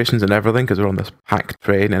reservations and everything because we're on this packed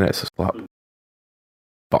train, and it's just like,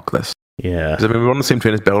 fuck this. Yeah. I mean, we were on the same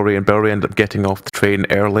train as Belleroy, and Belleroy ended up getting off the train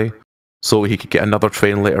early so he could get another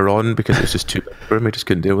train later on because it was just too big for him. He just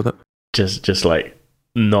couldn't deal with it. Just like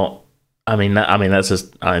not. I mean that's it's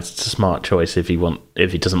a smart choice if he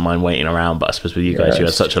doesn't mind waiting around. But I suppose with you guys, you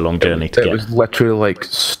had such a long journey to get. It was literally like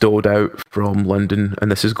stowed out from London,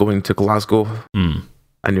 and this is going to Glasgow, and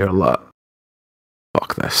you're like,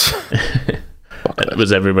 fuck this.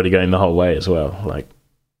 Was everybody going the whole way as well? Like,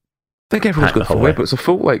 I think everyone's going the whole way, but it's a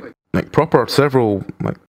full like proper several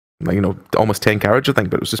like almost 10 carriage, I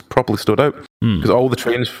think, but it was just properly stood out because all the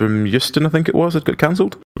trains from Euston, I think it was, had got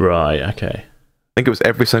cancelled. Right. Okay. I think it was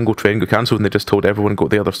every single train got cancelled, and they just told everyone to go to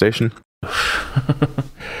the other station.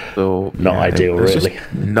 So not ideal, really.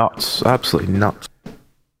 Nuts, absolutely nuts.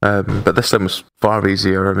 But this time was far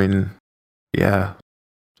easier. I mean, yeah,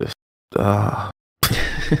 just.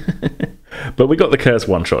 But we got the Curse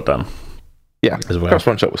one shot done. Yeah, as well. Curse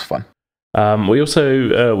one shot was fun. We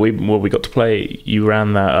also we got to play. You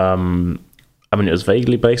ran that. I mean, it was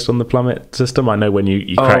vaguely based on the plummet system. I know when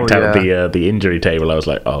you cracked out the injury table, I was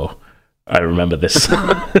like, oh, I remember this. We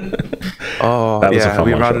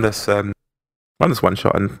ran this one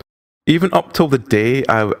shot, and even up till the day,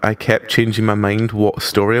 I kept changing my mind what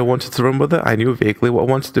story I wanted to run with it. I knew vaguely what I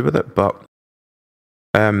wanted to do with it, but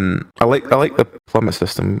I like the plummet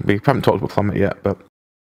system. We haven't talked about plummet yet, but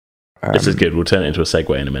this is good. We'll turn it into a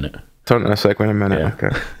segue in a minute. Yeah. Okay.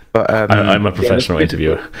 But I'm a professional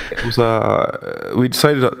interviewer. It was we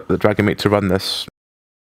decided at the Dragon Meet to run this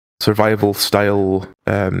survival style.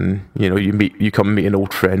 You come meet an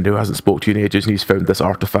old friend who hasn't spoke to you in ages, and he's found this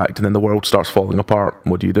artifact, and then the world starts falling apart.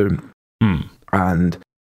 What do you do? And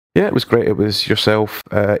yeah, it was great. It was yourself,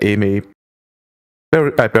 Amy.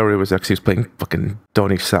 Belleroy was playing fucking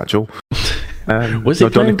Donny Satchel. Was he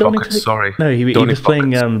playing Donny Pockets? Sorry. No, he was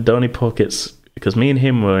playing Donny Pockets, because me and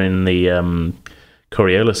him were in the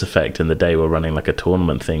Coriolis effect in the day were running like a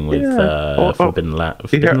tournament thing with Forbidden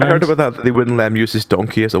Lands. I heard about that they wouldn't let him use his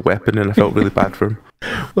donkey as a weapon, and I felt really bad for him.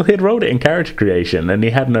 Well, he'd rolled it in character creation, and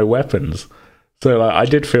he had no weapons. So like, I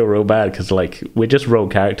did feel real bad, because like, we just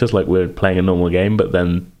rolled characters like we're playing a normal game, but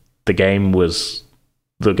then the game we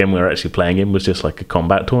were actually playing in was just like a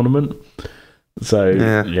combat tournament. So,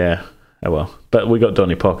 yeah. Oh well. But we got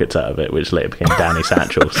Donny Pockets out of it, which later became Danny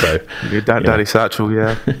Satchel. So Danny Satchel,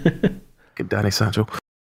 yeah. Good Danny Satchel.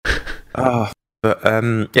 So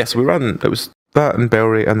we ran, it was that and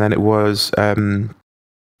Bellry, and then it was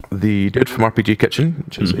the dude from RPG Kitchen,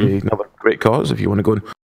 which is another great cause if you want to go and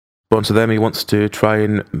sponsor them. He wants to try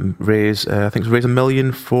and raise, I think raise $1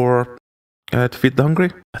 million for to feed the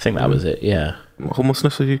hungry. I think that was it, yeah.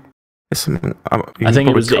 Homelessness, I think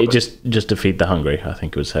it was just to feed the hungry. I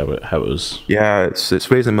think it was how it was. Yeah, it's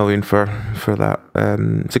raising $1 million for that.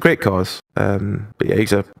 It's a great cause. But yeah,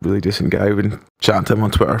 he's a really decent guy. We've been chatting to him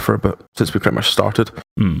on Twitter for a bit since we pretty much started.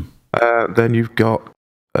 Then you've got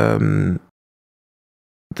the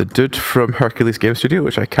dude from Hercules Game Studio,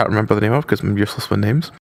 which I can't remember the name of because I'm useless with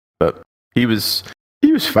names. But he was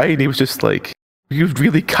fine. He was just like, he was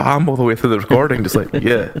really calm all the way through the recording, just like,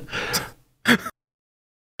 yeah.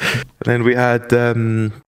 And then we had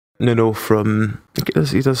Nuno from, I think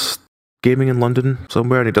he does gaming in London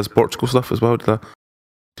somewhere, and he does Portugal stuff as well.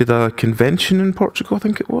 Did a convention in Portugal, I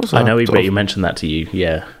think it was. I know you mentioned that to you,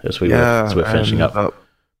 yeah, as we were finishing up.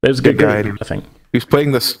 It was a good guy, I think. He was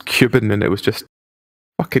playing this Cuban, and it was just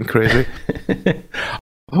fucking crazy. the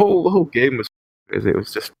whole game was crazy. It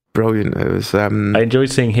was just brilliant. It was. I enjoyed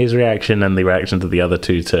seeing his reaction and the reactions of the other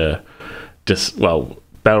two to just, well,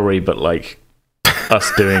 Bellry, but like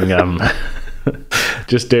us doing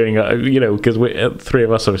just doing because we three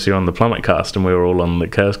of us obviously were on the Plummet cast and we were all on the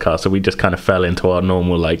Curse cast, so we just kind of fell into our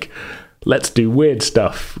normal like, let's do weird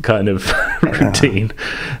stuff kind of routine.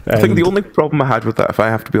 I think the only problem I had with that, if I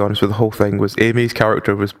have to be honest with the whole thing, was Amy's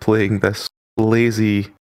character was playing this lazy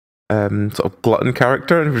sort of glutton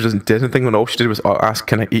character, and just did anything when all she did was ask,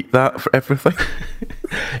 can I eat that for everything?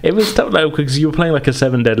 It was tough though, because you were playing like a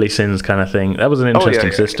 7 deadly sins kind of thing. That was an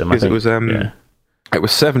interesting system. I think it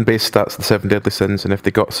was 7 base stats, the 7 deadly sins, and if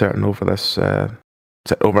they got certain over this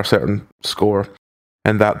over a certain score,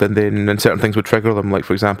 and that then certain things would trigger them. Like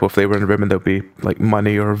for example, if they were in a room and there'd be like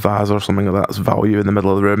money or a vase or something like that's value in the middle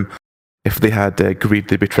of the room, if they had greed,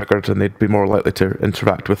 they'd be triggered and they'd be more likely to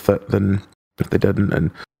interact with it than if they didn't.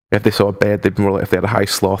 And if they saw a bed, they'd be more like, if they had a high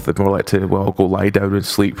sloth, they'd be more likely to go lie down and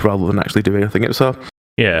sleep rather than actually do anything. It was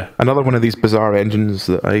another one of these bizarre engines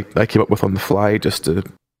that I came up with on the fly just to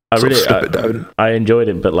strip it down. I enjoyed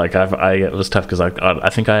it, but like it was tough because I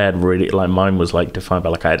think I had really, like, mine was like defined by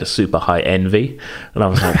like I had a super high envy, and I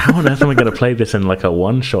was like, how on earth am I going to play this in like a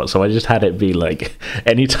one shot? So I just had it be like,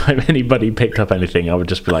 anytime anybody picked up anything, I would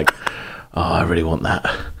just be like, oh, I really want that.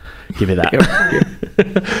 Give me that.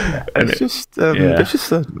 It's just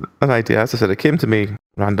an idea. As I said, it came to me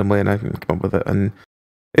randomly, and I came up with it, and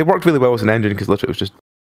it worked really well as an engine because literally it was just,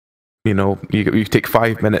 you take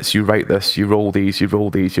 5 minutes, you write this, you roll these,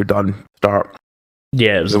 you're done, start.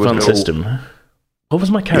 Yeah, it was a fun system. What was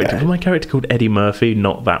my character? Was my character called Eddie Murphy?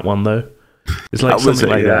 Not that one though. It's like something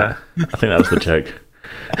like that. I think that was the joke.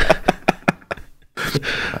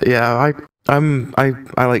 Yeah,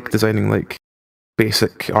 I like designing like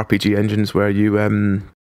basic RPG engines where you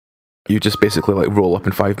just basically like roll up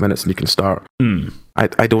in 5 minutes and you can start.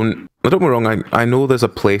 I don't get me wrong, I know there's a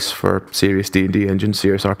place for serious D&D engines,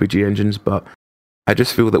 serious RPG engines, but I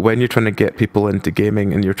just feel that when you're trying to get people into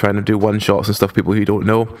gaming and you're trying to do one shots and stuff, people who you don't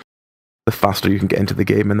know, the faster you can get into the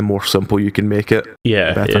game and the more simple you can make it.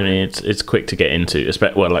 Yeah, I mean, it's quick to get into.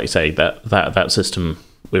 Well, like you say, that system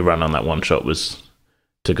we ran on that one shot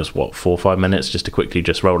took us 4 or 5 minutes just to quickly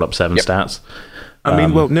just roll up 7 stats. I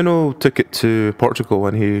mean, Nuno took it to Portugal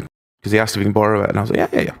because he asked if he can borrow it, and I was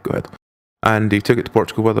like, yeah, go ahead. And he took it to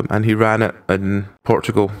Portugal with him, and he ran it in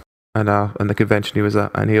Portugal and the convention he was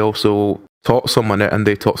at, and he also taught someone it, and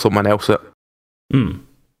they taught someone else it. So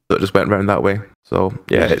it just went around that way. So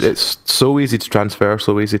yeah, it's so easy to transfer,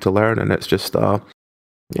 so easy to learn, and it's just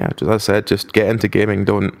just as I said, just get into gaming.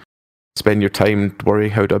 Don't spend your time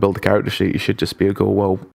worrying how do I build a character sheet. You should just be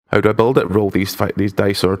well, how do I build it? Roll these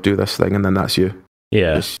dice or do this thing, and then that's you.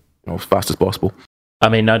 Yeah, just, as fast as possible. I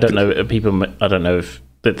mean, I don't know. I don't know if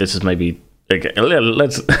that this is maybe. Okay,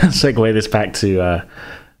 let's segue this back to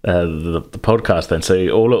the podcast then. So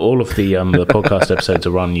all of the podcast episodes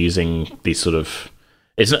are run using these sort of.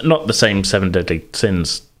 It's not the same 7 Deadly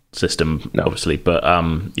Sins system, obviously, but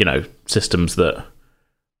systems that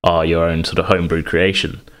are your own sort of homebrew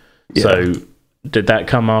creation. Yeah. So did that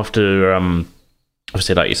come after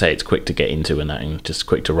obviously, like you say, it's quick to get into and just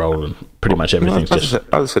quick to roll, and pretty much everything's as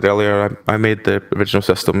I said earlier, I made the original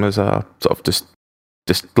system as a sort of just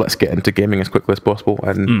let's get into gaming as quickly as possible,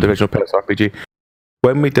 and the original Pirates RPG.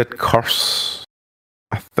 When we did Curse,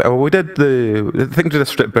 we did the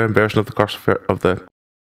stripped down version of the Curse of the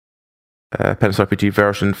Pirates RPG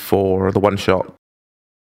version for the one shot.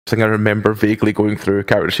 I remember vaguely going through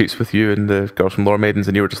character sheets with you and the girls from Lore Maidens,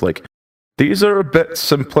 and you were just like, these are a bit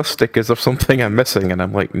simplistic. Is there something I'm missing? And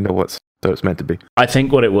I'm like, no, it's meant to be. I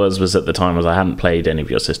think what it was at the time was I hadn't played any of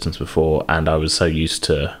your systems before, and I was so used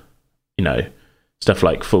to, stuff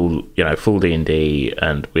like full D&D,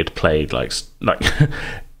 and we'd played like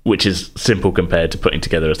which is simple compared to putting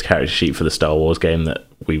together a character sheet for the Star Wars game that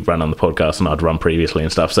we run on the podcast and I'd run previously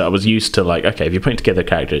and stuff. So I was used to like, okay, if you're putting together a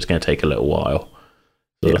character, it's going to take a little while.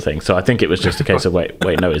 Sort of thing. So I think it was just a case of wait,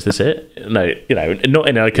 no, is this it? No, not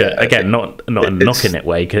in like not a knocking it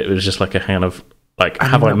way. It was just like a kind of like,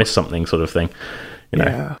 have I missed something sort of thing?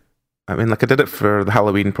 Yeah. I mean, like I did it for the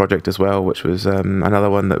Halloween project as well, which was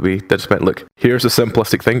another one that we did. Spent look, here's a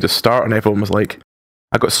simplistic thing to start, and everyone was like,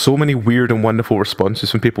 I got so many weird and wonderful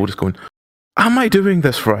responses from people just going, "Am I doing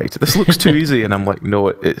this right? This looks too easy." And I'm like, no,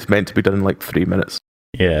 it's meant to be done in like 3 minutes.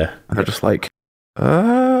 Yeah, and they're just like,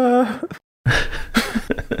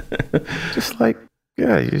 just like,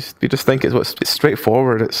 yeah, you just think it's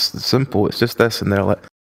straightforward, it's simple, it's just this, and they're like,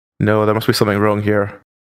 no, there must be something wrong here.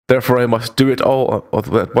 Therefore, I must do it all. Or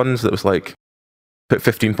the ones that was like, put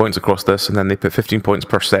 15 points across this, and then they put 15 points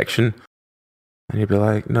per section, and you'd be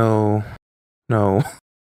like, no.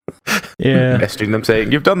 Yeah, messaging them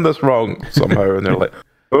saying you've done this wrong somehow, and they're like,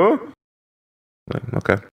 oh,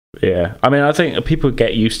 okay. Yeah, I mean, I think people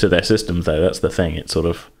get used to their systems though. That's the thing. It's sort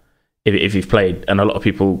of if you've played, and a lot of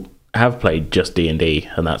people have played just D&D,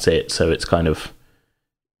 and that's it. So it's kind of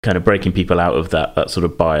breaking people out of that sort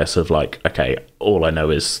of bias of like, okay, all I know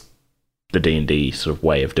is the D&D sort of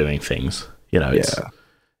way of doing things.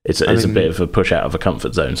 It's a bit of a push out of a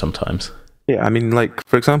comfort zone sometimes. Yeah, I mean, like,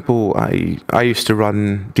 for example, I used to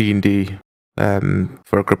run D&D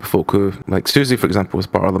for a group of folk who, like, Susie, for example, was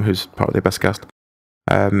part of them, who's part of the Abysscast,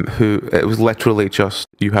 who, it was literally just,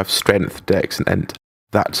 you have strength, dex, and int.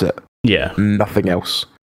 That's it. Yeah. Nothing else.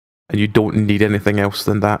 And you don't need anything else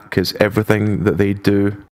than that, because everything that they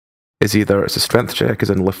do is either it's a strength check, as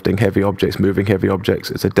in lifting heavy objects, moving heavy objects,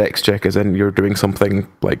 it's a dex check, as in you're doing something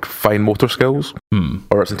like fine motor skills,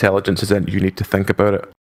 or it's intelligence, as in you need to think about it.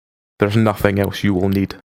 There's nothing else you will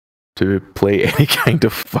need to play any kind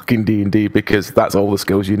of fucking D&D, because that's all the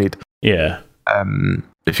skills you need. Yeah.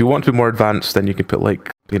 If you want to be more advanced, then you can put like,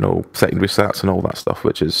 secondary stats and all that stuff,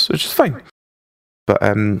 which is fine. But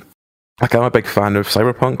like, I'm a big fan of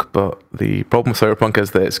Cyberpunk, but the problem with Cyberpunk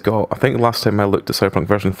is that it's got, I think last time I looked at Cyberpunk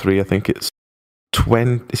version 3, I think it's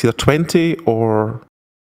either 20 or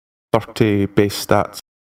 30 base stats.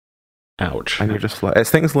 Ouch. And you're just like, it's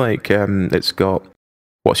things like, it's got,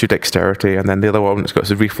 what's your dexterity, and then the other one, it's got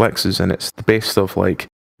its reflexes, and it's based of like,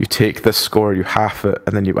 you take this score, you half it,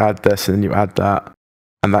 and then you add this, and then you add that,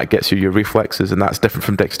 and that gets you your reflexes, and that's different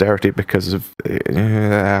from dexterity because of...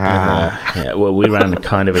 Yeah, well, we ran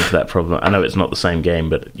kind of into that problem. I know it's not the same game,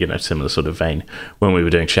 but, similar sort of vein, when we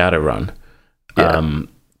were doing Shadowrun,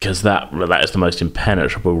 because that is the most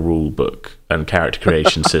impenetrable rule book and character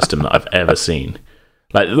creation system that I've ever seen.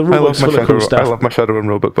 Like, the rule book's full of cool stuff. I love my Shadowrun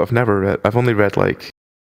rulebook, but I've only read like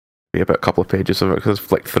about a couple of pages of it, because I've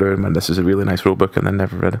flicked through and this is a really nice rulebook, and then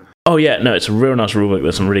never read it. Oh yeah, no, it's a real nice rulebook.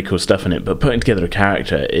 There's some really cool stuff in it, but putting together a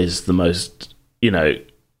character is the most,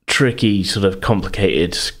 tricky, sort of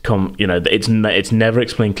complicated. It's never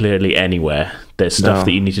explained clearly anywhere. There's stuff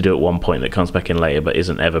that you need to do at one point that comes back in later, but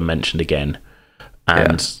isn't ever mentioned again.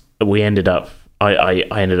 And we ended up. I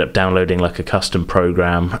ended up downloading like a custom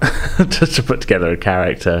program to put together a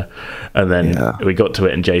character, and then we got to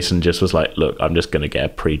it, and Jason just was like, "Look, I'm just going to get a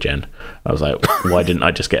pre-gen." I was like, "Why didn't I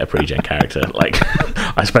just get a pre-gen character?" Like,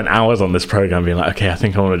 I spent hours on this program being like, "Okay, I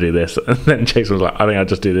think I want to do this," and then Jason was like, "I think I'll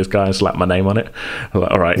just do this guy and slap my name on it." I was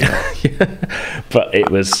like, "All right," but it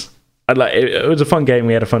was a fun game.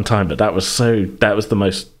 We had a fun time, but that was the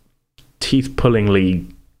most teeth-pullingly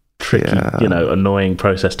tricky, annoying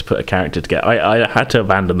process to put a character together. I had to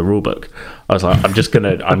abandon the rulebook. I was like,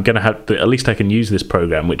 I'm gonna have to, at least I can use this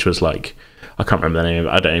program, which was like, I can't remember the name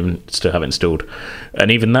of it. I don't even still have it installed.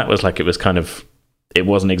 And even that was like, it was kind of, it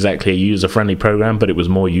wasn't exactly a user-friendly program, but it was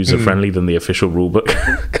more user-friendly than the official rulebook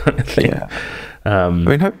kind of thing. Yeah. I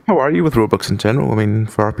mean, how are you with rulebooks in general? I mean,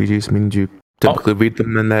 for RPGs, do you typically read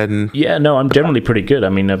them and then... Yeah, no, I'm generally pretty good. I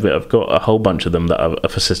mean, I've got a whole bunch of them that are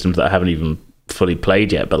for systems that I haven't even fully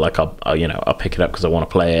played yet, but like I'll pick it up because I want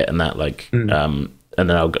to play it, and that and and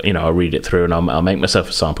then I'll read it through and I'll make myself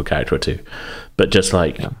a sample character or two. But just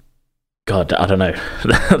like, God, I don't know,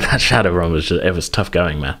 that Shadowrun was tough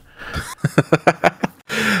going, man.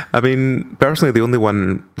 I mean, personally, there's only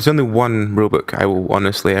one rulebook I will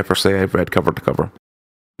honestly ever say I've read cover to cover.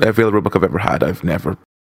 Every other rulebook I've ever had, I've never,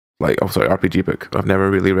 RPG book, I've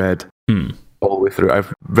never really read all the way through.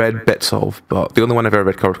 I've read bits of, but the only one I've ever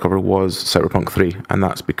read cover to cover was Cyberpunk 3, and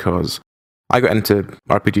that's because I got into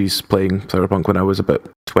RPGs playing Cyberpunk when I was about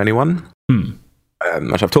 21.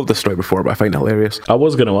 Which I've told this story before, but I find it hilarious. I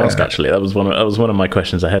was going to ask, actually. That was one of my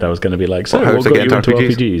questions I had. I was going to be like, so what got you into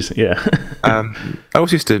RPGs? Yeah. I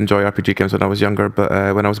always used to enjoy RPG games when I was younger, but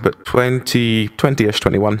when I was about 20-ish,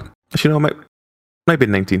 21, actually, no, might be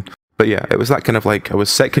 19. But yeah, it was that kind of like, I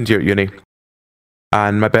was second year at uni,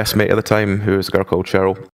 and my best mate at the time, who was a girl called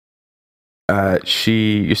Cheryl,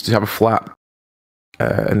 she used to have a flat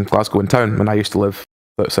in Glasgow in town, when I used to live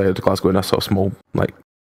outside of Glasgow in a sort of small, like,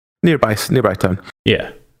 nearby town.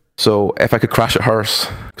 Yeah. So if I could crash at hers,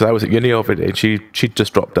 because I was at uni every day, and she'd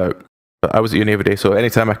just dropped out, but I was at uni every day, so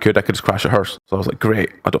anytime I could just crash at hers. So I was like,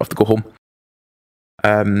 great, I don't have to go home.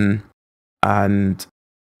 And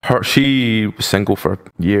she was single for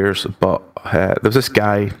years, but there was this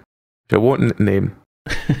guy, which I won't name,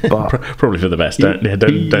 but probably for the best. Don't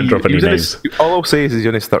drop any names. All I'll say is he's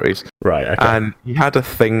in his 30s, right? Okay. And he had a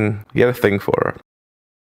thing for her,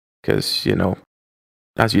 because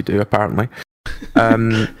as you do apparently.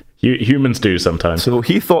 Humans do sometimes. So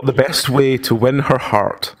he thought the best way to win her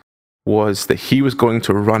heart was that he was going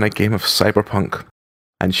to run a game of Cyberpunk,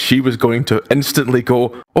 and she was going to instantly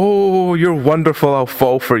go, "Oh, you're wonderful, I'll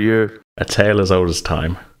fall for you." A tale as old as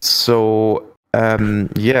time. So,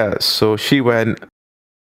 so she went,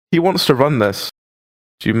 "He wants to run this.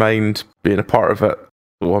 Do you mind being a part of it?"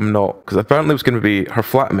 Well, I'm not, because apparently it was going to be her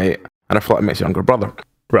flatmate and her flatmate's younger brother.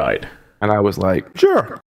 Right. And I was like,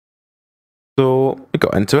 sure. So we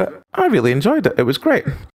got into it. I really enjoyed it. It was great.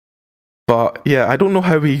 But yeah, I don't know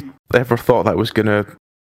how we ever thought that was going to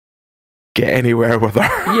get anywhere with her.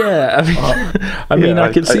 Yeah,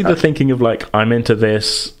 I can see the thinking of like, I'm into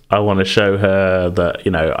this. I want to show her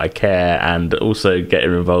that, I care, and also get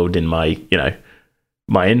her involved in my,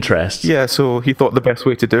 my interests. Yeah, so he thought the best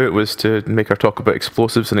way to do it was to make her talk about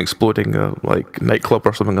explosives and exploding like nightclub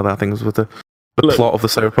or something like that. Things with the plot of the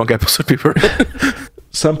Cyberpunk episode we were in.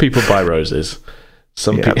 Some people buy roses.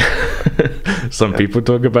 Some people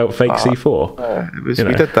talk about fake C4. We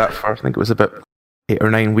did that for, I think it was about 8 or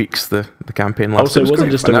 9 weeks, the campaign lasted. Also, it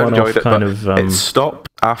wasn't just a one-off kind of... It stopped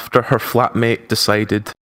after her flatmate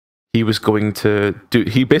decided he was going to do...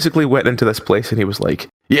 He basically went into this place and he was like,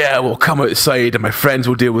 yeah, we'll come outside and my friends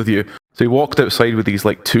will deal with you. So he walked outside with these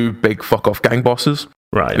like 2 big fuck-off gang bosses.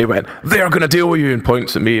 Right. And he went, they're going to deal with you, and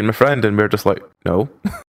points at me and my friend, and we're just like, no.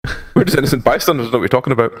 We're just innocent bystanders, know what you're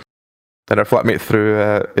talking about. Then our flatmate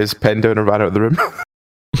threw his pen down and ran out of the room.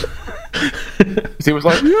 He was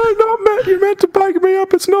like, you're meant to back me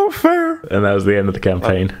up, it's not fair. And that was the end of the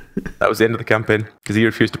campaign. That was the end of the campaign, because he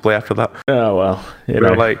refused to play after that. Oh, well. We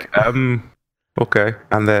were like, okay.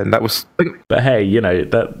 And then that was... But hey,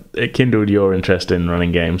 it kindled your interest in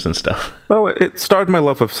running games and stuff. Well, it started my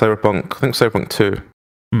love of Cyberpunk. I think Cyberpunk 2,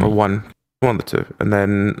 or 1 of the 2. And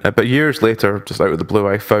then, but years later, just out of the blue,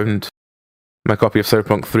 I found my copy of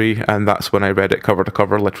Cyberpunk 3, and that's when I read it cover to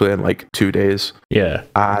cover, literally in like 2 days. Yeah.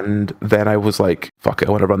 And then I was like, fuck it,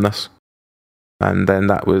 I want to run this. And then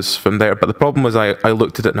that was from there. But the problem was I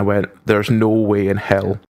looked at it and I went, there's no way in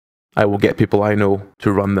hell I will get people I know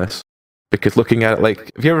to run this. Because looking at it,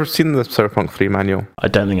 like, have you ever seen the Cyberpunk 3 manual? I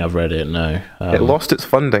don't think I've read it, no. It lost its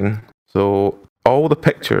funding, so all the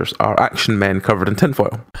pictures are action men covered in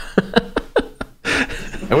tinfoil.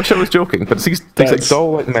 I wish I was joking, but it's these like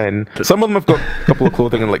doll-like men. Some of them have got a couple of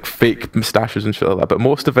clothing and like fake moustaches and shit like that, but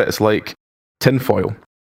most of it is like tinfoil.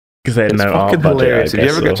 Because they had no art budget, hilarious. If you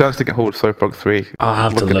ever get a chance to get hold of Cyberpunk 3, I'll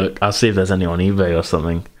have to look. I'll see if there's any on eBay or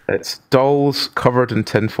something. It's dolls covered in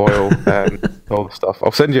tinfoil, all the stuff.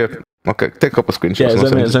 I'll send you. Okay, take a couple of screenshots.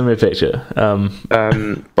 Yeah, send me a picture.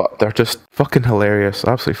 But they're just fucking hilarious.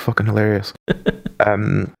 Absolutely fucking hilarious.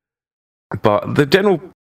 But the general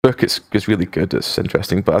book is really good. It's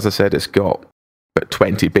interesting. But as I said, it's got about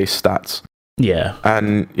 20 base stats. Yeah.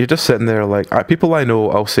 And you're just sitting there like, people I know,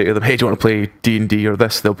 I'll say to them, hey, do you want to play D&D or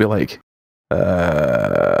this? They'll be like,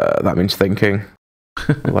 that means thinking.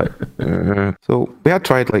 Like, So we had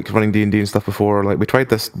tried like running D&D and stuff before. Like we tried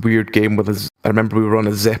this weird game with I remember we were on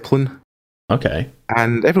a Zeppelin. Okay.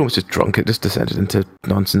 And everyone was just drunk. It just descended into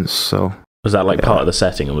nonsense. So was that like part of the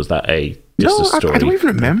setting, or was that a story? I don't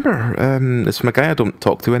even remember. It's my guy I don't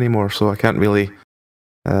talk to anymore, so I can't really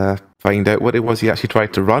find out what it was he actually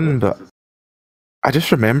tried to run. But I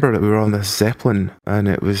just remember that we were on this Zeppelin, and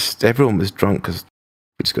everyone was drunk because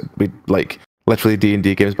we like literally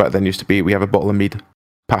D&D games back then used to be we have a bottle of mead,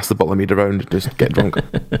 pass the bottle of mead around, and just get drunk.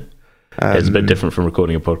 It's a bit different from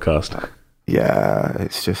recording a podcast. Yeah,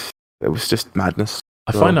 it was just madness.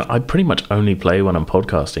 I find that I pretty much only play when I'm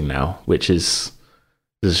podcasting now, which is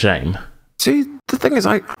a shame. See, the thing is,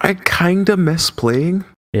 I kind of miss playing.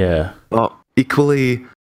 Yeah. But equally,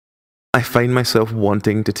 I find myself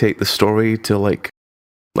wanting to take the story to like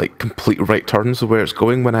complete right turns of where it's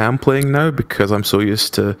going when I am playing now, because I'm so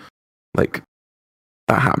used to like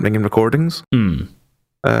that happening in recordings.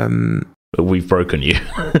 But we've broken you.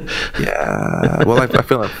 Yeah. Well, I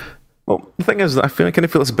feel like. Well, the thing is, I kind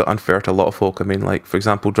of feel it's a bit unfair to a lot of folk. I mean, like, for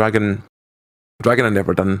example, Dragon had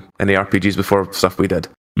never done any RPGs before stuff we did.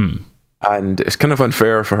 And it's kind of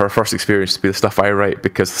unfair for her first experience to be the stuff I write,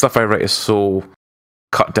 because the stuff I write is so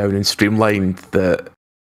cut down and streamlined that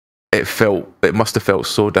it must have felt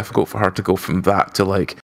so difficult for her to go from that to,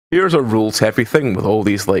 like, here's a rules-heavy thing with all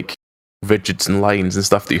these, like, rigids and lines and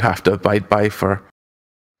stuff that you have to abide by for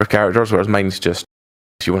characters, whereas mine's just,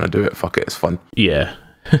 if you want to do it, fuck it, it's fun. Yeah.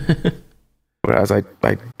 Whereas I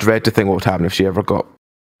dread to think what would happen if she ever got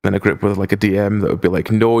in a group with like a DM that would be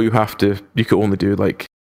like, no, you can only do like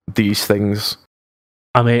these things.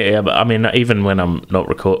 I mean, yeah, but I mean, even when I'm not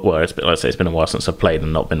let's say it's been a while since I've played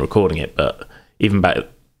and not been recording it, but even back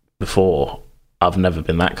before, I've never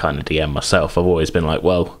been that kind of DM myself. I've always been like,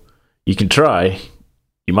 well, you can try,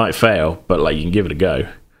 you might fail, but like you can give it a go.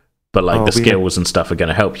 But like the skills and stuff are going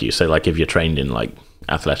to help you. So like if you're trained in like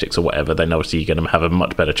athletics or whatever, then obviously you're going to have a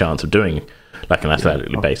much better chance of doing like an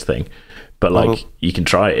athletically based thing. But like you can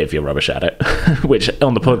try it if you're rubbish at it, which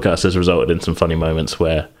on the podcast has resulted in some funny moments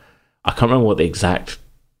where I can't remember what the exact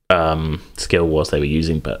skill was they were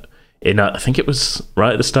using, but I think it was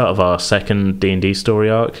right at the start of our second D&D story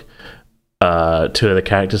arc. Two of the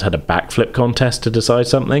characters had a backflip contest to decide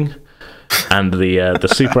something. And the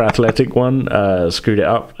super athletic one screwed it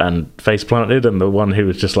up and face planted, and the one who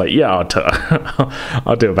was just like, yeah, I'll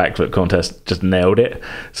do a backflip contest, just nailed it.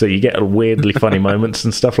 So you get weirdly funny moments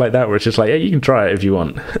and stuff like that where it's just like, yeah, you can try it if you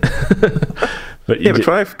want. But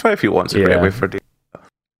try if you want.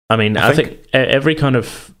 I mean, I think every kind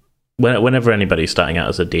of whenever anybody's starting out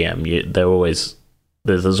as a DM,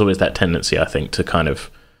 there's always that tendency, I think, to kind of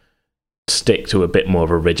stick to a bit more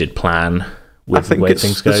of a rigid plan. I think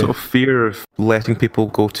it's the sort of fear of letting people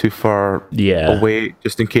go too far away,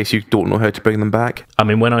 just in case you don't know how to bring them back. I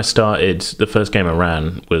mean, when I started, the first game I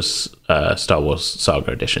ran was Star Wars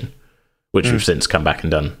Saga Edition, which we've since come back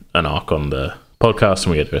and done an arc on the podcast,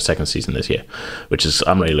 and we're going to do a second season this year, which is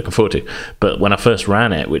I'm really looking forward to. But when I first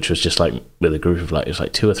ran it, which was just like with a group of it was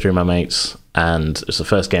like 2 or 3 of my mates, and it was the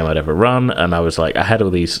first game I'd ever run, and I was like, I had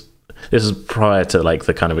all these. This is prior to like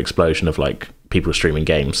the kind of explosion of like people streaming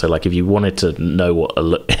games. So like if you wanted to know what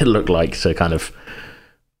it looked like to kind of,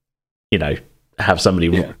 have somebody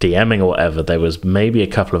DMing or whatever, there was maybe a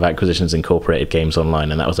couple of Acquisitions Incorporated games online,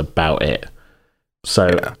 and that was about it. So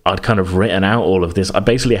I'd kind of written out all of this. I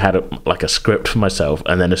basically had a script for myself,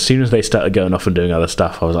 and then as soon as they started going off and doing other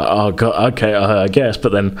stuff, I was like, oh god, okay, I guess.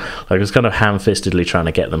 But then I was kind of ham-fistedly trying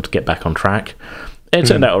to get them to get back on track. It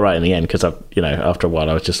turned out all right in the end, because after a while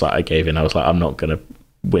I was just like, I gave in. I was like, I'm not going to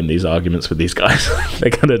win these arguments with these guys.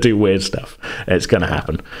 They're going to do weird stuff. It's going to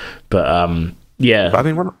happen. But yeah. But, I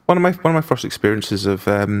mean, one of my first experiences of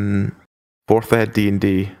 4th Ed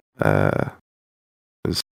D&D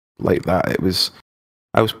was like that.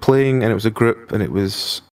 I was playing, and it was a group, and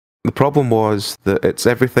the problem was that it's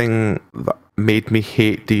everything that made me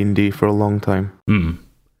hate D&D for a long time.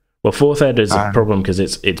 Well, 4th Ed is a problem because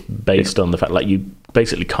it's based on the fact like you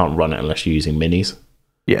basically can't run it unless you're using minis.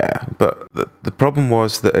 Yeah, but the problem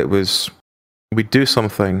was that we'd do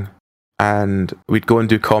something and we'd go and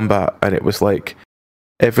do combat, and it was like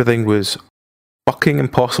everything was fucking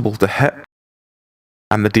impossible to hit,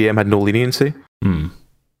 and the DM had no leniency.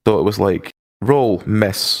 So it was like, roll,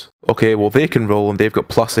 miss. Okay, well they can roll and they've got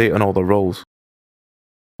 +8 on all their rolls.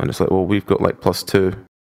 And it's like, well, we've got like +2.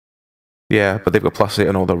 Yeah, but they've got +8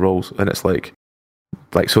 on all their rolls, and it's like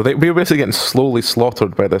so we were basically getting slowly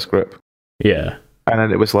slaughtered by this group. Yeah. And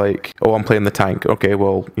then it was like, oh, I'm playing the tank. Okay,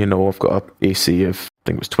 well, I've got a AC of, I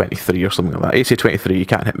think it was 23 or something like that. AC 23, you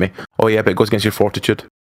can't hit me. Oh yeah, but it goes against your fortitude.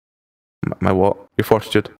 My what? Your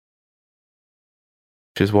fortitude.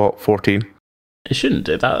 Which is what? 14. It shouldn't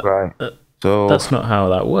do that. Right. So that's not how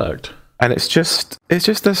that worked. And it's just this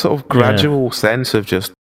sort of gradual sense of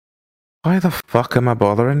just, why the fuck am I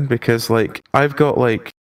bothering? Because like I've got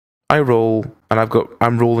like, I roll and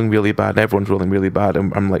I'm rolling really bad. Everyone's rolling really bad,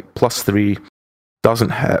 and I'm like +3,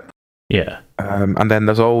 doesn't hit. Yeah. And then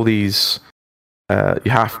there's all these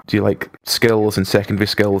you have to do like skills and secondary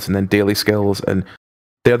skills and then daily skills, and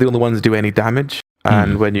they're the only ones that do any damage.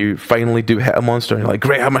 And when you finally do hit a monster, and you're like,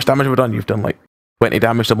 great, how much damage have we done? You've done like 20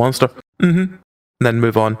 damage to a monster. And then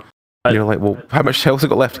move on. And you're like, well, how much health have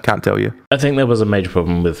got left? Can't tell you. I think there was a major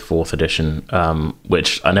problem with 4th edition,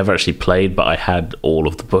 which I never actually played, but I had all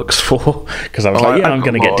of the books for, because I was I'm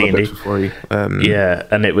going to get D&D. Yeah,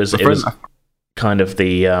 and it was kind of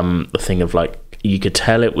the thing of like, you could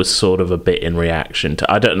tell it was sort of a bit in reaction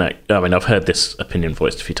to, I don't know, I mean, I've heard this opinion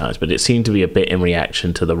voiced a few times, but it seemed to be a bit in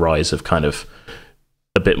reaction to the rise of kind of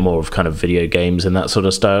a bit more of kind of video games and that sort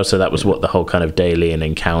of style. So that was what the whole kind of daily and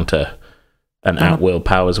encounter and at-will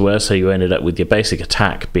powers were. So you ended up with your basic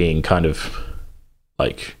attack being kind of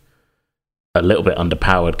like a little bit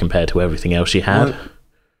underpowered compared to everything else you had. Well,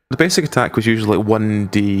 the basic attack was usually like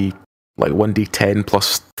 1d10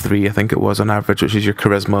 plus 3, I think it was on average, which is your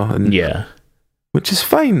charisma. And which is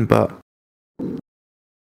fine, but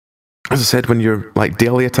as I said, when your like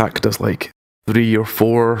daily attack does like 3 or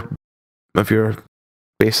 4 of your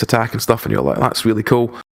base attack and stuff, and you're like, that's really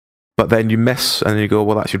cool. But then you miss, and you go,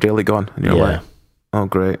 well, that's your daily gone. And you're like, oh,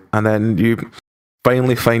 great. And then you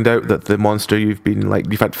finally find out that the monster you've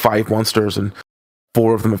had 5 monsters, and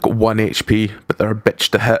 4 of them have got 1 HP, but they're a bitch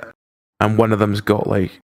to hit. And one of them's got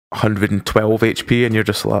like 112 HP, and you're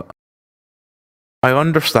just like, I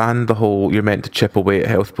understand the whole, you're meant to chip away at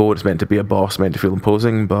health pool, it's meant to be a boss, meant to feel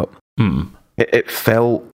imposing, but it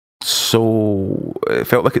felt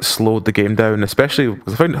like it slowed the game down, especially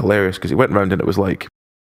because I found it hilarious because it went around and it was like,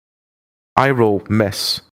 I roll,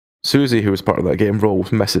 miss. Susie, who was part of that game,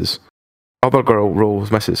 rolls, misses. Other girl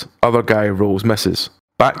rolls, misses. Other guy rolls, misses.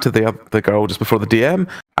 Back to the girl just before the DM,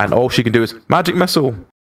 and all she can do is, magic missile.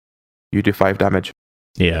 You do 5 damage.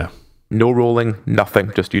 Yeah. No rolling,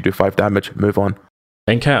 nothing, just you do 5 damage, move on.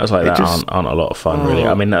 Encounters like that aren't a lot of fun, really.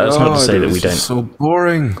 I mean, that's not to say that we don't. So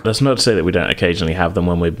boring. That's not to say that we don't occasionally have them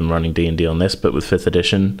when we've been running D&D on this, but with 5th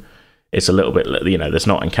edition, it's a little bit, there's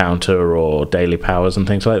not encounter or daily powers and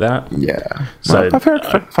things like that. Yeah. So I've heard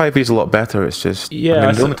 5e's a lot better. It's just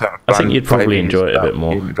I think you'd probably enjoy it a bit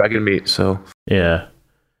more. Dragon Meat, so yeah.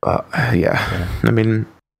 I mean,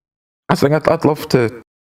 I think I'd love to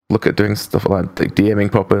look at doing stuff like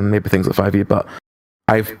DMing proper and maybe things like 5e, but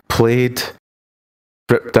I've played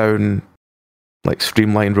stripped down like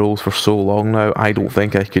streamlined roles for so long now, I don't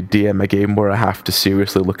think I could DM a game where I have to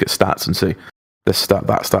seriously look at stats and say this stat,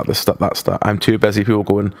 that stat, this stat, that stat. I'm too busy people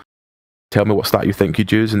going, tell me what stat you think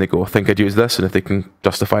you'd use, and they go, I think I'd use this, and if they can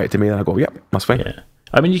justify it to me, then I go, yep, that's fine. Yeah.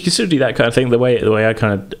 I mean, you can still do that kind of thing. The way I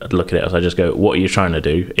kind of look at it is I just go, what are you trying to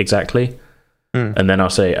do exactly? And then I'll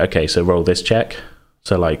say, okay, so roll this check.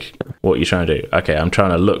 So, like, what are you trying to do? Okay, I'm trying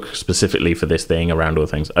to look specifically for this thing around all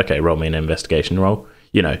things. Okay, roll me an investigation roll.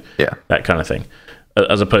 That kind of thing.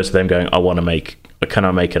 As opposed to them going, can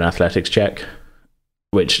I make an athletics check?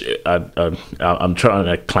 Which I'm trying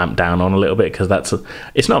to clamp down on a little bit, because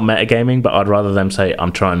it's not metagaming, but I'd rather them say,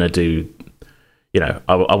 I'm trying to do,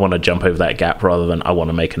 I want to jump over that gap, rather than I want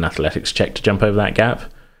to make an athletics check to jump over that gap.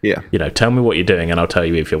 Yeah. Tell me what you're doing and I'll tell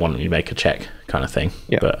you if you want me to make a check, kind of thing.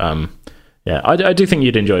 Yeah. But I do think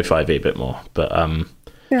you'd enjoy 5e a bit more. But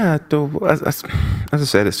yeah, as I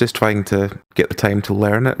said, it's just trying to get the time to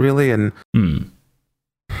learn it, really. And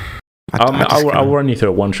I'll run you through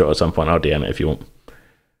a one shot at some point. I'll DM it if you want.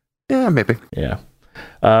 Yeah, maybe. Yeah.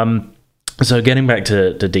 So getting back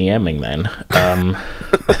to DMing then.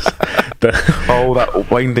 That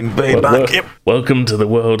winding way back. Welcome to the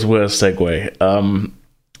world's worst segue.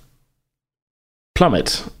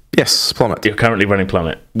 Plummet. Yes, Plummet. You're currently running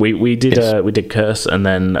Plummet. We did Curse, and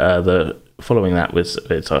then the following that was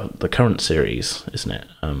the current series, isn't it?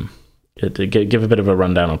 Give a bit of a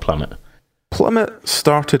rundown on Plummet. Plummet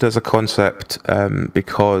started as a concept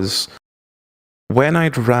because when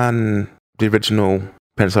I'd ran the original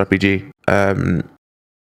Pencil RPG,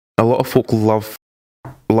 a lot of folk love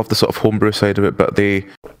the sort of homebrew side of it, but they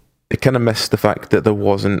kind of missed the fact that there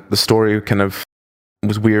wasn't, the story kind of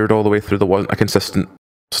was weird all the way through. There wasn't a consistent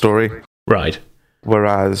story. Right.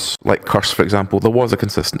 Whereas, like Curse, for example, there was a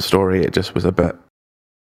consistent story. It just was a bit,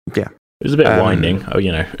 It was a bit winding,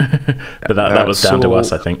 but that was down to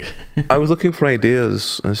us, I think. I was looking for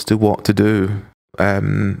ideas as to what to do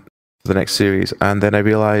for the next series, and then I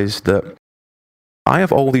realised that I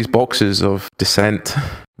have all these boxes of Descent,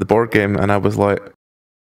 the board game, and I was like,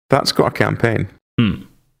 that's got a campaign.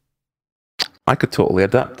 I could totally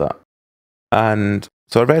adapt that. And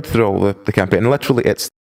so I read through all the campaign, and literally it's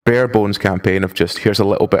bare bones campaign of just, here's a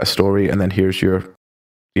little bit of story, and then here's your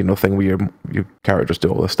thing where your characters do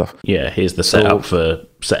all this stuff. Yeah, here's the setup for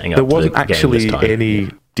setting up. There wasn't actually any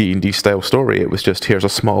D&D style story. It was just, here's a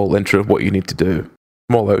small intro of what you need to do,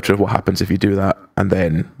 small outro of what happens if you do that, and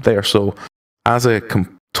then there. So as a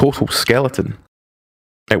total skeleton,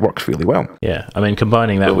 it works really well. Yeah, I mean,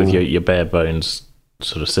 combining that with your bare bones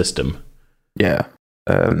sort of system. Yeah.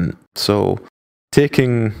 So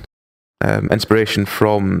taking inspiration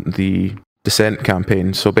from the Descent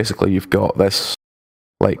campaign. So basically you've got this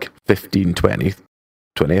like 15, 20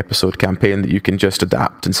 episode campaign that you can just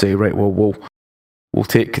adapt and say, right, well, we'll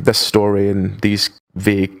take this story and these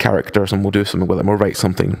vague characters and we'll do something with it. We'll write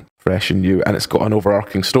something fresh and new, and it's got an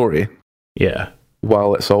overarching story. Yeah.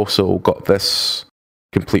 While it's also got this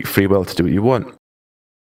complete free will to do what you want.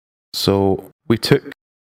 So we took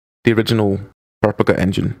the original Purple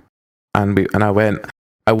engine and I went,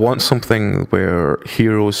 I want something where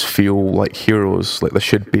heroes feel like heroes, like there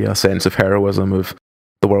should be a sense of heroism, of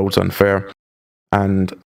the world's unfair.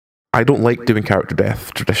 And I don't like doing character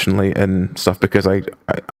death traditionally and stuff, because I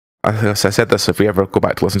said this, if we ever go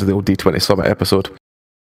back to listen to the old D20 Summit episode,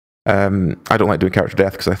 I don't like doing character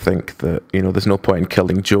death because I think that, there's no point in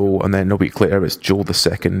killing Joe and then a week later it's Joe the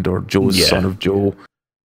Second or Joe's son of Joe.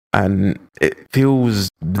 And it feels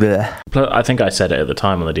bleh. I think I said it at the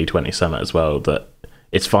time on the D20 Summit as well, that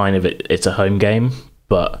it's fine if it's a home game,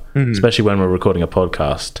 but especially when we're recording a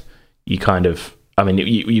podcast, you kind of, I mean,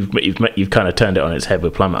 you've kind of turned it on its head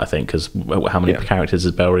with Plummet, I think, because how many characters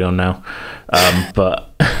is Belry on now?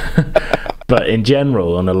 But in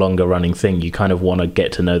general, on a longer running thing, you kind of want to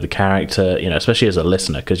get to know the character, especially as a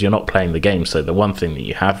listener, because you're not playing the game. So the one thing that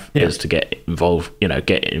you have is to get involved,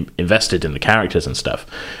 get invested in the characters and stuff.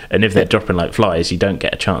 And if they're dropping like flies, you don't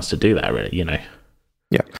get a chance to do that, really,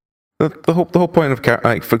 Yeah. The whole point of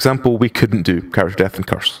like, for example, we couldn't do character death and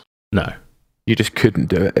curse. No, you just couldn't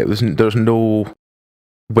do it. There's no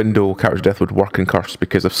window character death would work in curse,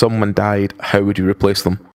 because if someone died, how would you replace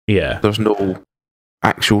them? Yeah, there's no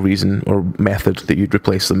actual reason or method that you'd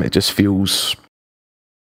replace them. It just feels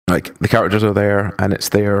like the characters are there and it's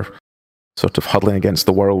there sort of huddling against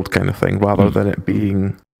the world kind of thing, rather than it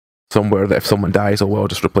being somewhere that if someone dies, I'll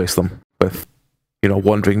just replace them with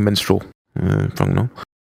wandering minstrel.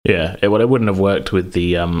 Yeah, it wouldn't have worked with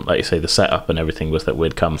the, like you say, the setup and everything was that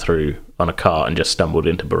we'd come through on a cart and just stumbled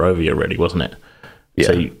into Barovia, really, wasn't it? Yeah.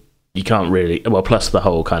 So you can't really, well, plus the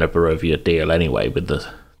whole kind of Barovia deal anyway, with the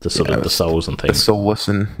sort of the souls and things. The soulless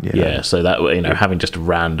and, so that, having just a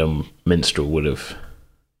random minstrel would have,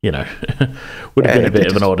 would have been a bit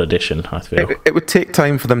of an odd addition, I feel. It would take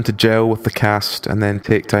time for them to gel with the cast, and then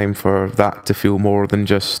take time for that to feel more than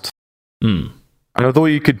just... And although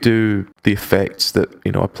you could do the effects that,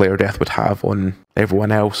 a player death would have on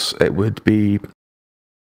everyone else, it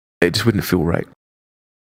just wouldn't feel right.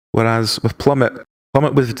 Whereas with Plummet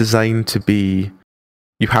was designed to be,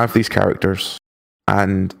 you have these characters,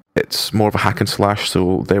 and it's more of a hack and slash,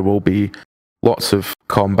 so there will be lots of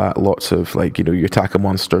combat, lots of, you attack a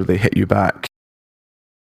monster, they hit you back,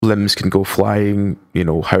 limbs can go flying,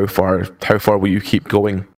 how far will you keep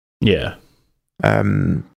going? Yeah.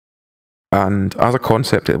 And as a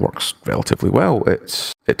concept, it works relatively well.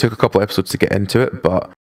 It took a couple of episodes to get into it, but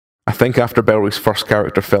I think after Belry's first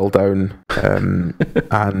character fell down, and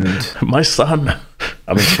my son,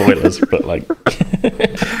 I mean spoilers, but like,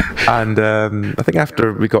 and I think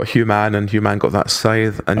after we got Human and Human got that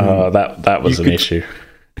scythe, and that was an issue.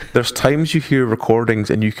 There's times you hear recordings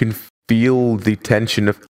and you can feel the tension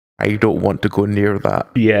of, I don't want to go near that.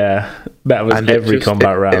 Yeah, that was every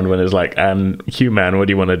combat round when it's like, and Human, what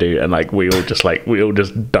do you want to do? And like we all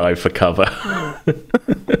just dive for cover.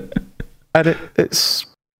 And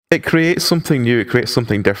it creates something new. It creates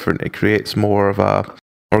something different. It creates more of a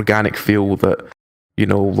organic feel that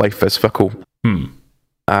life is fickle,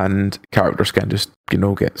 and characters can just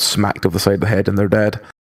get smacked over the side of the head and they're dead.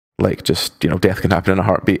 Like just death can happen in a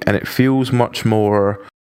heartbeat, and it feels much more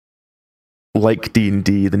like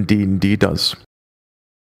D&D than D&D does.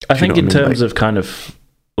 I think in terms of kind of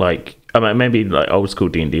like, I mean, maybe like old school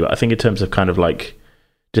D&D, but I think in terms of kind of like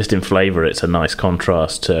just in flavour, it's a nice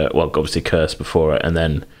contrast to, well, obviously Curse before it, and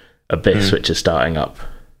then Abyss, which is starting up.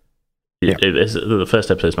 Yeah. The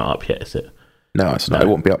first episode's not up yet, is it? No, it's not. It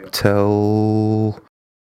won't be up till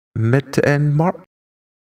mid to end March.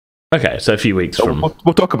 Okay, so a few weeks from...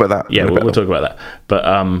 We'll talk about that. Yeah, we'll talk about that. But,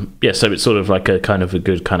 so it's sort of like a kind of a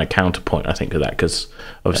good kind of counterpoint, I think, of that, because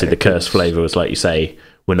obviously the Curse flavour was, like you say,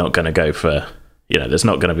 we're not going to go for... there's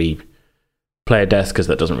not going to be player death, because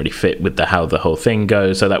that doesn't really fit with how the whole thing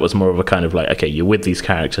goes. So that was more of a kind of like, okay, you're with these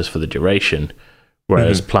characters for the duration,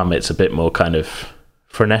 whereas Plummet's a bit more kind of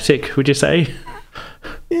frenetic, would you say?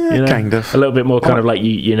 Yeah, kind of. A little bit more kind of like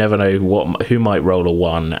you never know who might roll a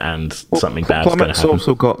 1 and something bad's going to happen. Plummet's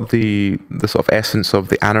also got the sort of essence of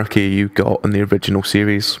the anarchy you got in the original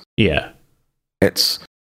series. Yeah. It's,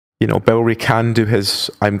 Bellry can do his,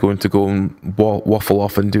 I'm going to go and waffle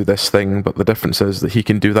off and do this thing, but the difference is that he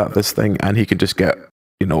can do this thing, and he can just get,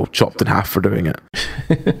 chopped in half for doing it.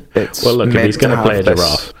 It's well, look, if he's going to play a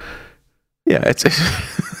giraffe. Yeah, it's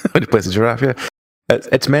when he plays a giraffe, yeah.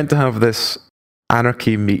 It's meant to have this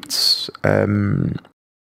anarchy meets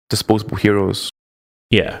disposable heroes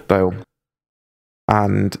style.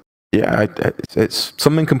 And yeah, it's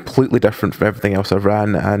something completely different from everything else I've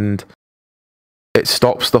ran, and it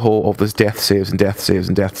stops the whole of this death saves and death saves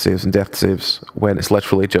and death saves and death saves when it's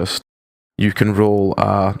literally just you can roll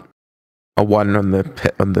a 1 on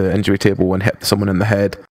the injury table and hit someone in the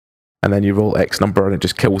head, and then you roll X number and it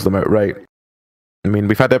just kills them outright. I mean,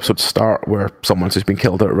 we've had episodes start where someone's just been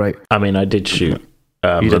killed outright. I mean, I did shoot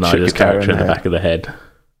Leonidas' character in the back of the head.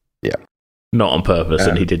 Yeah. Not on purpose,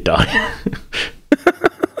 and he did die.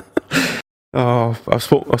 Oh, I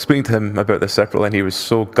was speaking to him about this separately, and he was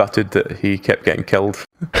so gutted that he kept getting killed.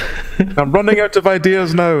 I'm running out of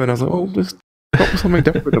ideas now, and I was like, "Oh, just come up with something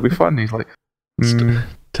different. It'll be fun." He's like,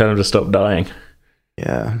 "Tell him to stop dying."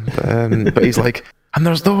 Yeah, but he's like, "And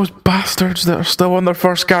there's those bastards that are still on their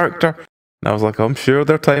first character." And I was like, "I'm sure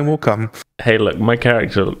their time will come." Hey, look, my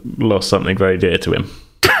character lost something very dear to him.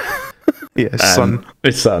 Yeah, his son.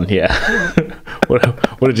 His son, yeah. What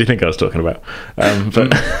did you think I was talking about?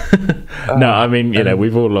 But no, I mean,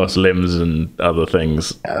 we've all lost limbs and other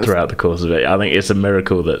things throughout the course of it. I think it's a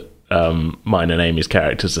miracle that mine and Amy's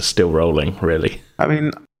characters are still rolling, really. I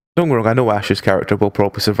mean, don't get me wrong, I know Ash's character will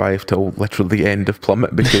probably survive till literally the end of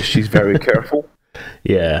Plummet because she's very careful.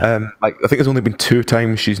 Yeah. I think there's only been 2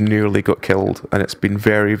 times she's nearly got killed, and it's been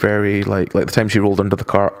very, very, like the time she rolled under the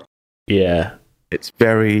cart. Yeah. It's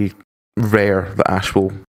very rare that Ash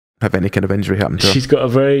will have any kind of injury happen to her. She's got a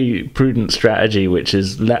very prudent strategy, which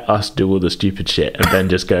is let us do all the stupid shit and then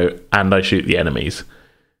just go, and I shoot the enemies.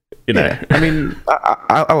 Yeah, I mean,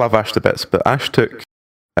 I love Ash to bits, but Ash took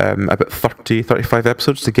about 35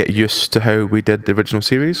 episodes to get used to how we did the original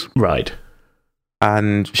series. Right.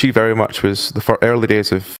 And she very much was, the early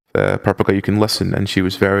days of Purple Guy, you can listen, and she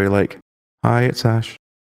was very like, "Hi, it's Ash."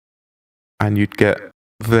 And you'd get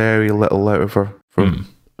very little out of her for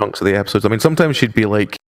chunks of the episodes. I mean, sometimes she'd be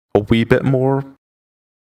like a wee bit more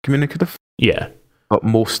communicative. Yeah. But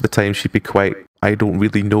most of the time she'd be quite, I don't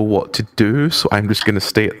really know what to do, so I'm just going to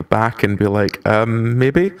stay at the back and be like,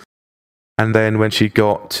 maybe. And then when she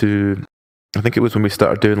got to, I think it was when we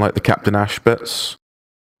started doing like the Captain Ash bits,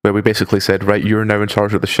 where we basically said, right, you're now in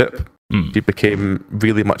charge of the ship. She became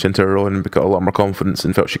really much into her own and got a lot more confidence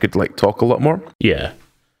and felt she could like talk a lot more. Yeah.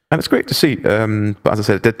 And it's great to see. But as I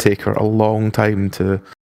said, it did take her a long time to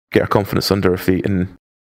get her confidence under her feet and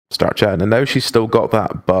start chatting. And now she's still got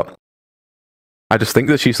that, but I just think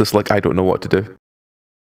that she's just like, I don't know what to do.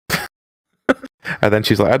 And then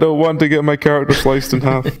she's like, I don't want to get my character sliced in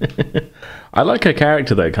half. I like her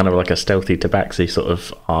character though, kind of like a stealthy tabaxi sort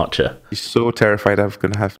of archer. She's so terrified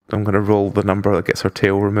I'm gonna roll the number that gets her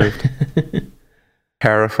tail removed.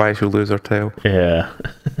 Terrified she'll lose her tail. Yeah.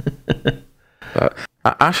 But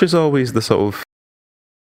Ash is always the sort of,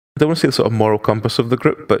 I don't want to say the sort of moral compass of the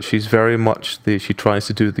group, but she's very much she tries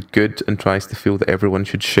to do the good and tries to feel that everyone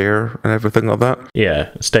should share and everything like that. Yeah,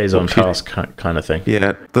 stays on task kind of thing.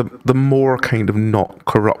 Yeah, the more kind of not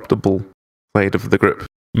corruptible side of the group.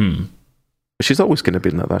 She's always going to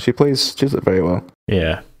be like that. She does it very well.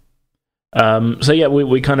 Yeah. So yeah,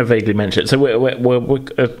 we kind of vaguely mentioned. So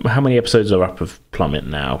we're how many episodes are up of Plummet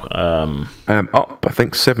now? Up, I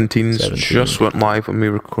think 17 just went live when we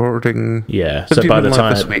were recording. Yeah. So by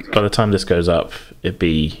the time this goes up, it'd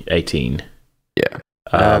be 18.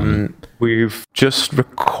 Yeah. We've just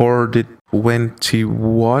recorded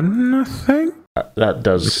 21, I think. That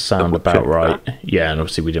does sound about right. Yeah, and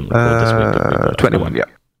obviously we didn't record this week. 21, yeah.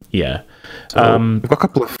 Yeah. So we've got a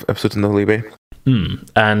couple of episodes in the Libby.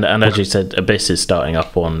 And as you said, Abyss is starting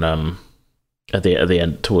up on at the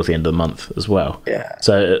end, towards the end of the month as well. Yeah.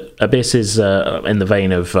 So Abyss is in the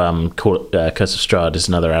vein of Curse of Strahd is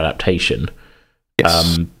another adaptation.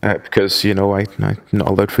 Yes. Because I'm not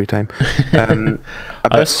allowed free time.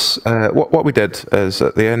 Abyss. What we did is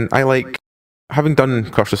at the end, I like having done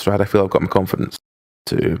Curse of Strahd. I feel I've got my confidence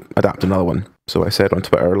to adapt another one. So I said on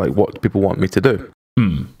Twitter, like, what do people want me to do?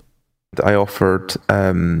 I offered.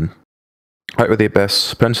 Out with the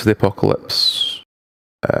Abyss, Prince of the Apocalypse,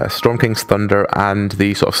 Storm King's Thunder, and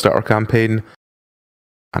the sort of starter campaign.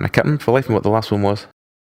 And I can't remember for life what the last one was.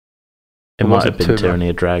 It might have been Tyranny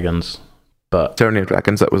of Dragons, but Tyranny of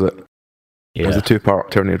Dragons, that was it. It was the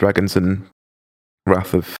 2-part Tyranny of Dragons and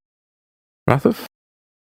Wrath of.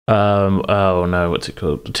 Oh no, what's it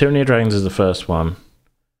called? Tyranny of Dragons is the first one.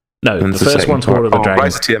 No, And the first one's Horde of the Dragon.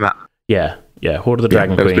 Rise of Tiamat. Yeah, Horde of the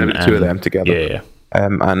Dragon Queen. There was two of them together. Yeah.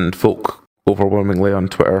 And folk overwhelmingly on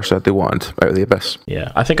Twitter said they wanted Out of the Abyss.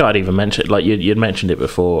 Yeah, I think I'd even mentioned, like you'd mentioned it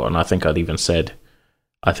before, and I think I'd even said,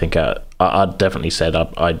 I'd definitely said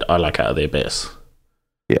I like Out of the Abyss.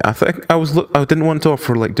 Yeah, I think I didn't want to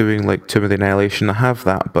offer like doing like Tomb of the Annihilation. I have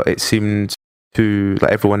that, but it seemed to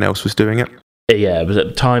like everyone else was doing it. Yeah,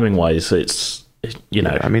 but timing wise, it's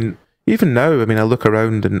Yeah, I mean, even now, I look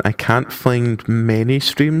around and I can't find many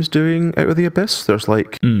streams doing Out of the Abyss. There's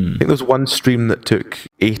like, I think there's one stream that took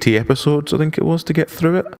 80 episodes, I think it was, to get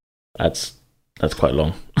through it. That's quite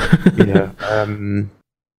long. Yeah.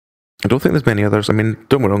 I don't think there's many others. I mean,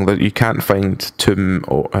 don't get me wrong, that you can't find Tomb.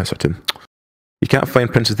 You can't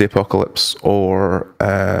find Prince of the Apocalypse or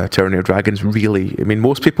Tyranny of Dragons, really. I mean,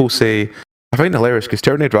 most people say, I find it hilarious because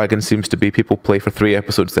Tyranny of Dragons seems to be people play for 3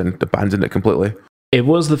 episodes then abandon it completely. It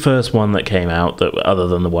was the first one that came out, that other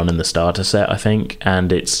than the one in the starter set, I think,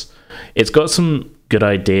 and it's got some good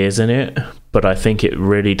ideas in it, but I think it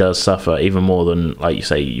really does suffer even more than, like you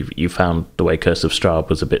say, you found the way Curse of Strahd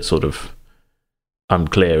was a bit sort of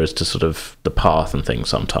unclear as to sort of the path and things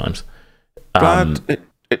sometimes.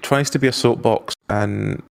 It tries to be a soapbox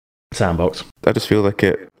and sandbox. I just feel like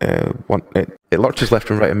it lurches left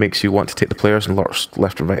and right and makes you want to take the players and lurch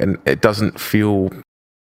left and right, and it doesn't feel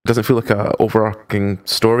like a overarching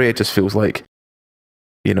story. It just feels like,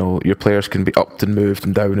 you know, your players can be upped and moved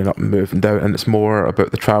and down and up and moved and down, and it's more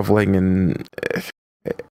about the travelling, and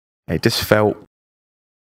it just felt,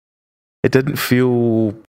 it didn't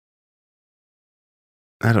feel,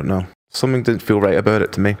 I don't know, something didn't feel right about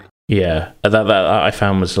it to me. Yeah, that I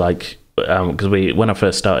found was like, because when I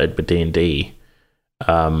first started with D&D,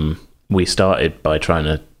 we started by trying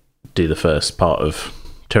to do the first part of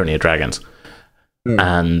Tyranny of Dragons.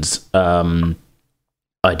 And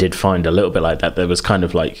I did find a little bit like that. There was kind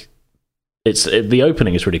of like, the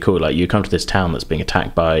opening is really cool. Like, you come to this town that's being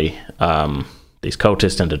attacked by these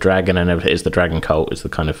cultists and a dragon, and it's the dragon cult is the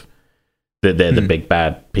kind of, they're the big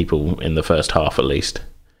bad people in the first half at least,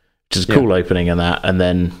 which is a cool opening. And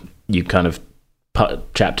then you kind of,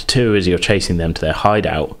 chapter 2 is you're chasing them to their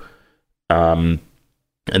hideout, and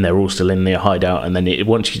they're all still in their hideout, and then it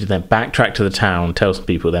wants you to then backtrack to the town, tell some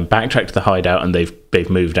people, then backtrack to the hideout, and they've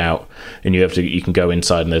moved out, and you can go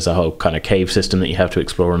inside, and there's a whole kind of cave system that you have to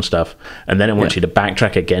explore and stuff, and then it wants you to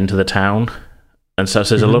backtrack again to the town, and so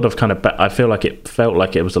there's a lot of kind of I feel like it felt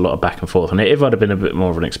like it was a lot of back and forth, and if I'd have been a bit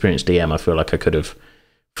more of an experienced DM, I feel like I could have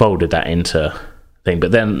folded that into thing,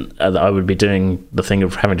 but then I would be doing the thing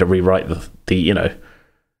of having to rewrite the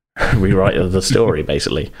rewrite the story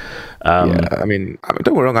basically. I mean, don't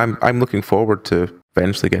get me wrong, I'm looking forward to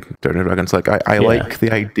eventually getting Tyranny of Dragons. Like, I like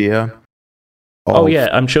the idea of,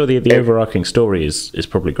 I'm sure the overarching story is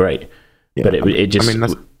probably great, but it just,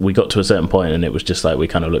 we got to a certain point and it was just like, we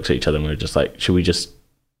kind of looked at each other and we were just like, should we just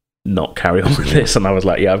not carry on with this? And I was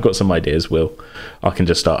like, yeah, I've got some ideas, I can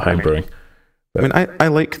just start homebrewing. I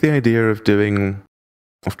like the idea of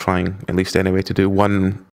trying, at least anyway, to do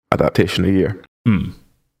one adaptation a year.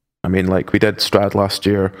 I mean, like, we did Strahd last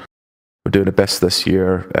year, we're doing Abyss this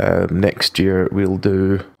year, next year we'll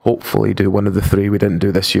hopefully do one of the 3 we didn't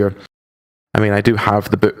do this year. I mean, I do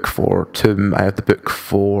have the book for Tomb, I have the book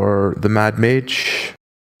for the Mad Mage.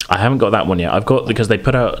 I haven't got that one yet. I've got, because they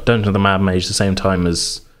put out Dungeon of the Mad Mage the same time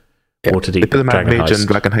as Waterdeep. They put the Mad Mage and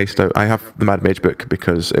Dragon Heist out. I have the Mad Mage book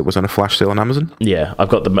because it was on a flash sale on Amazon. Yeah, I've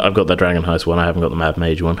got the Dragon Heist one, I haven't got the Mad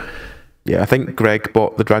Mage one. Yeah, I think Greg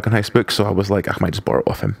bought the Dragon Heist book, so I was like, I might just borrow it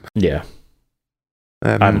off him. Yeah.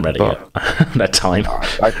 I haven't read it yet. That time.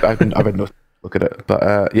 I've had no look at it. But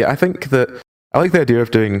I think that I like the idea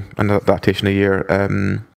of doing an adaptation a year,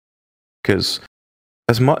 because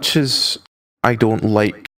as much as I don't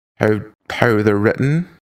like how they're written,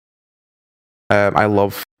 I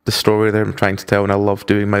love the story they're trying to tell, and I love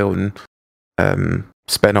doing my own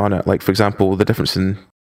spin on it. Like, for example, the difference in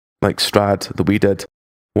like Strahd that we did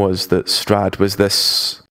was that Strahd was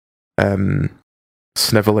this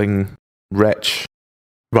snivelling wretch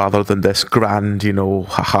rather than this grand,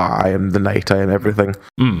 haha, I am the knight, I am everything.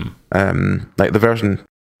 Like, the version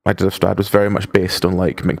I did of Strahd was very much based on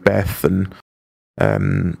like Macbeth, and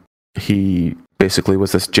he basically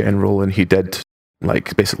was this general, and he did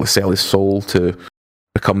like basically sell his soul to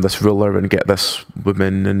become this ruler and get this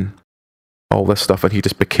woman and all this stuff, and he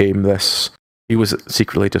just became this, he was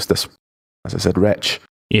secretly just this, as I said, wretch.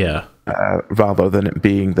 Yeah. Rather than it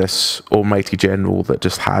being this almighty general that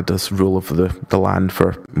just had this rule of the land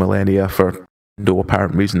for millennia for no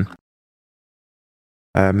apparent reason.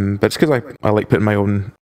 But it's because I like putting my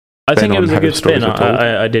own. I think it was a good spin.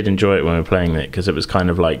 I did enjoy it when we were playing it because it was kind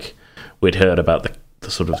of like we'd heard about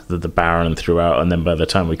the sort of the Baron throughout, and then by the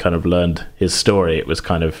time we kind of learned his story, it was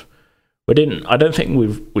kind of I don't think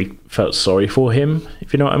we felt sorry for him,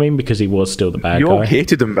 if you know what I mean, because he was still the bad guy. You all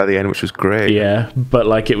hated him by the end, which was great. Yeah, but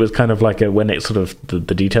like it was kind of like when it sort of the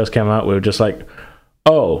details came out, we were just like,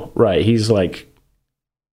 oh right, he's like.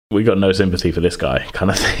 We got no sympathy for this guy,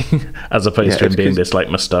 kind of thing, as opposed to him being this like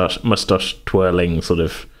mustache twirling sort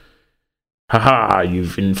of, haha,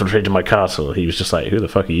 you've infiltrated my castle. He was just like, who the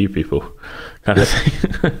fuck are you people, kind of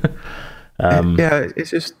thing. Yeah, it's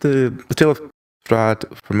just the Tale of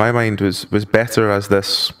Strahd, from my mind, was better as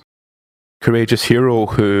this courageous hero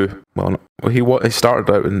who, he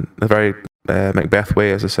started out in a very Macbeth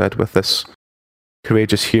way, as I said, with this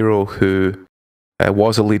courageous hero who.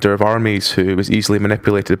 Was a leader of armies who was easily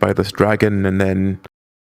manipulated by this dragon, and then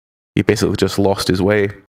he basically just lost his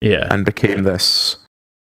way, and became this.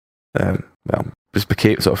 Just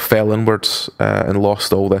became sort of fell inwards and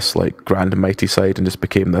lost all this like grand and mighty side, and just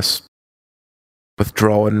became this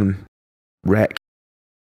withdrawn wreck.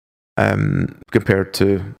 Compared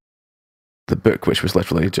to the book, which was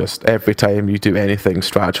literally just every time you do anything,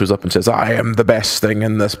 Strahd shows up and says, "I am the best thing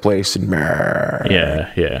in this place," and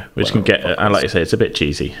which can get, and like you say, it's a bit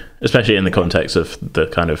cheesy, especially in the context of the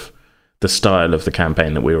kind of the style of the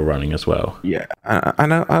campaign that we were running as well. Yeah,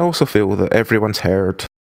 and I also feel that everyone's heard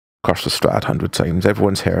Curse of Strahd 100 times.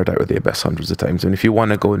 Everyone's heard Out of the Abyss hundreds of times, and if you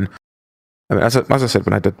want to go and, I mean, as I said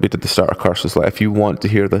when we did the starter curses, like if you want to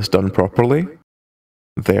hear this done properly,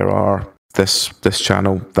 there are. This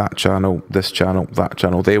channel, that channel, this channel, that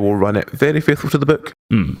channel. They will run it very faithful to the book,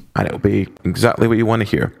 and it'll be exactly what you want to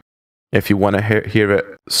hear. If you want to hear it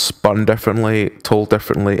spun differently, told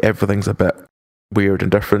differently, everything's a bit weird and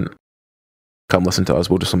different, come listen to us.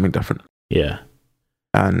 We'll do something different. Yeah.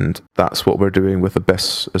 And that's what we're doing with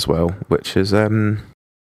Abyss as well, which is, we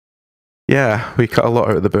cut a lot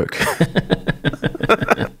out of the book.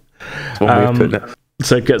 That's one way of putting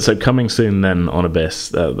it. So coming soon then on Abyss,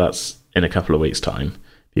 that's in a couple of weeks' time.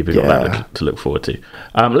 People got that to look forward to.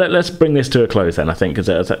 Let's bring this to a close then, I think, because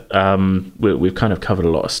we've kind of covered a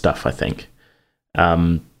lot of stuff, I think.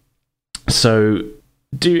 So,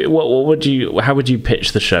 how would you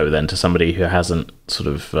pitch the show then to somebody who hasn't sort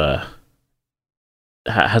of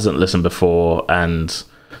hasn't listened before and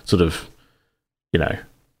sort of, you know?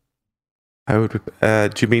 How would we,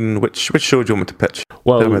 do you mean which show do you want me to pitch?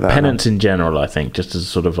 Well, Penance in general, I think, just as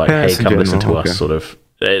sort of like, Penance hey, come listen to us, sort of.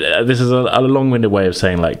 This is a long-winded way of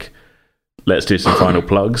saying like, let's do some final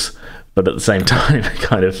plugs, but at the same time,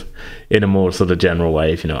 kind of in a more sort of general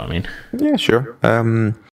way, if you know what I mean. Yeah, sure.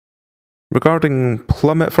 Regarding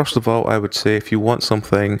Plummet, first of all, I would say if you want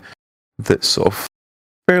something that's sort of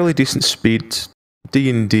fairly decent speed,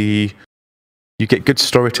 D&D, you get good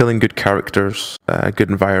storytelling, good characters, good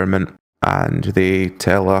environment, and they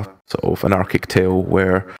tell a sort of anarchic tale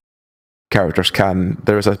where characters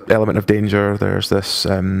there's an element of danger, there's this,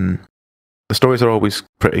 the stories are always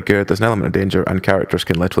pretty good, there's an element of danger, and characters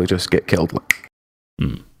can literally just get killed, but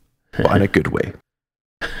in a good way.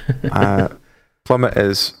 Plummet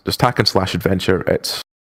is just hack and slash adventure. It's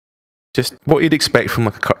just what you'd expect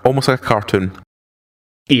from almost like a cartoon.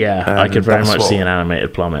 Yeah, I could very much see an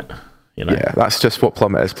animated Plummet. You know? Yeah, that's just what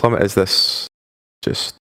Plummet is. Plummet is this,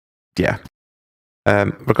 just, yeah.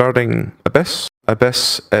 Regarding Abyss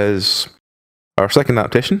is our second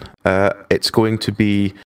adaptation. It's going to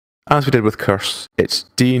be, as we did with Curse, it's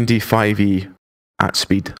D&D 5e at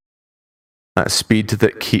speed. At speed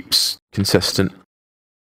that keeps consistent.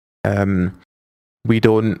 We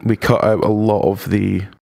cut out a lot of the,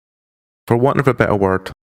 for want of a better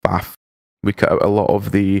word, faff. We cut out a lot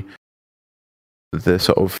of the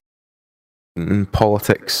sort of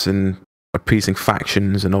politics and appeasing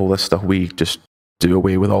factions and all this stuff. We just do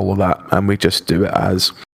away with all of that, and we just do it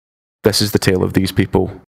as, this is the tale of these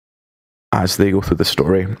people as they go through the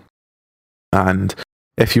story. And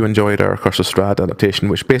if you enjoyed our Curse of Strahd adaptation,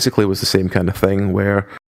 which basically was the same kind of thing, where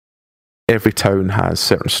every town has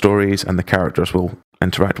certain stories and the characters will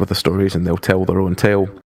interact with the stories and they'll tell their own tale,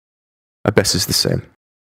 Abyss is the same.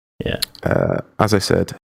 Yeah. As I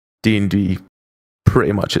said, D&D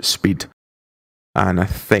pretty much at speed. And I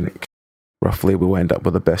think roughly we'll end up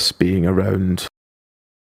with Abyss being around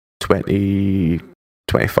 20,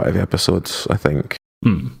 25 episodes, I think.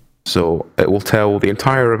 So it will tell the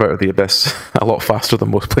entire about the Abyss a lot faster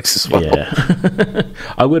than most places will. Yeah.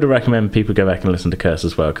 I would recommend people go back and listen to Curse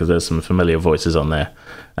as well, because there's some familiar voices on there,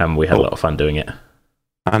 and we had a lot of fun doing it.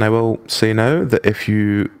 And I will say now that if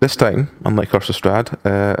you, this time, unlike Curse of Strahd,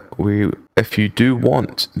 if you do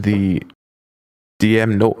want the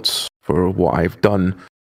DM notes for what I've done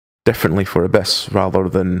differently for Abyss rather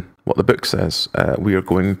than what the book says, we are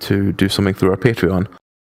going to do something through our Patreon.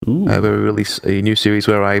 Where we release a new series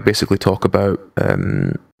where I basically talk about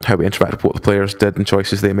how we interact with what the players did and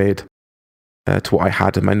choices they made, to what I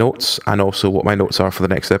had in my notes, and also what my notes are for the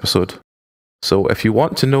next episode. So if you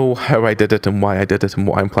want to know how I did it and why I did it and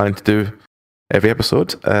what I'm planning to do every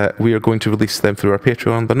episode, we are going to release them through our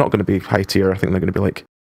Patreon. They're not going to be high tier. I think they're going to be like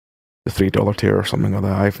the $3 tier or something like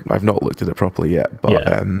that. I've not looked at it properly yet, but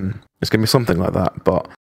it's going to be something like that. But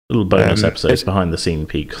little bonus episodes, behind the scene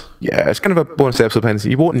peeks. Yeah, it's kind of a bonus episode behind the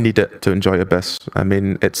scenes. You won't need it to enjoy Abyss. I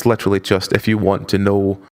mean, it's literally just if you want to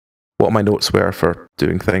know what my notes were for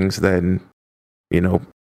doing things, then, you know,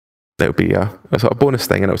 that would be a sort of bonus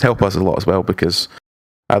thing, and it would help us a lot as well, because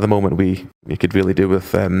at the moment we could really do with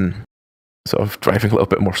sort of driving a little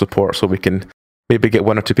bit more support, so we can maybe get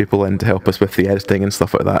one or two people in to help us with the editing and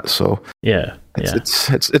stuff like that. So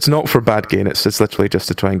it's not for bad gain. It's literally just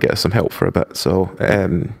to try and get us some help for a bit. So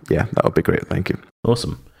that would be great. Thank you.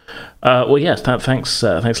 Awesome. Well, yes. Thanks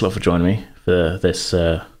a lot for joining me for this.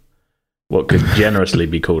 What could generously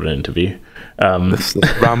be called an interview. This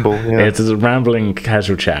ramble. Yeah. It's a rambling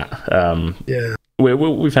casual chat.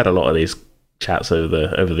 We've had a lot of these chats over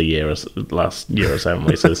the last year or so, haven't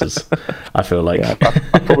we? So this is, I feel like I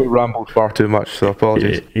probably rambled far too much, so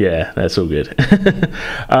apologies. Yeah, that's all good.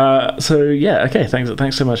 Okay,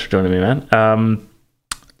 thanks so much for joining me, man.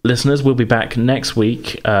 Listeners, we'll be back next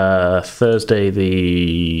week, Thursday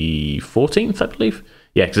the 14th, I believe.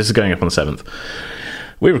 Yeah, because this is going up on the 7th.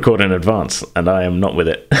 We record in advance, and I am not with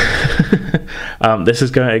it. This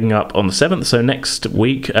is going up on the 7th, so next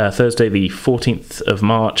week, Thursday the 14th of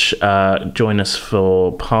March, join us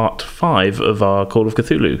for part 5 of our Call of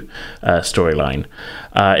Cthulhu storyline.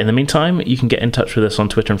 In the meantime, you can get in touch with us on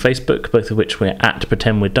Twitter and Facebook, both of which we're at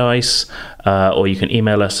Pretend With Dice, or you can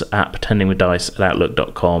email us at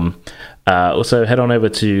pretendingwithdice@outlook.com. Also, head on over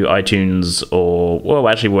to iTunes or,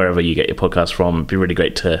 wherever you get your podcast from. It'd be really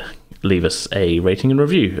great to leave us a rating and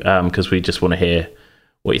review, because we just want to hear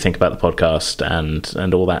what you think about the podcast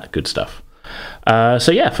and all that good stuff.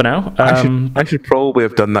 For now, I should probably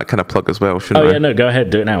have done that kind of plug as well, shouldn't I? Oh yeah, no, go ahead,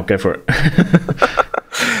 do it now, go for it.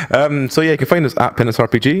 You can find us at Penance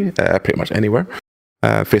RPG, pretty much anywhere.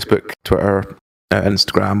 Facebook, Twitter,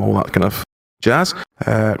 Instagram, all that kind of jazz.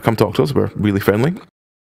 Come talk to us, we're really friendly.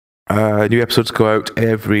 New episodes go out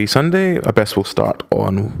every Sunday. Abyss will start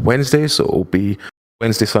on Wednesday, so it'll be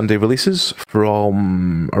Wednesday, Sunday releases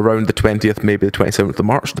from around the 20th, maybe the 27th of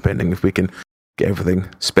March, depending if we can get everything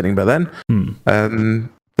spinning by then.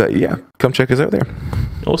 Come check us out there.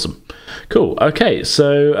 Awesome. Cool. Okay,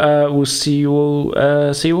 so we'll see you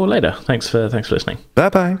all later. Thanks for listening.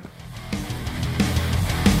 Bye-bye.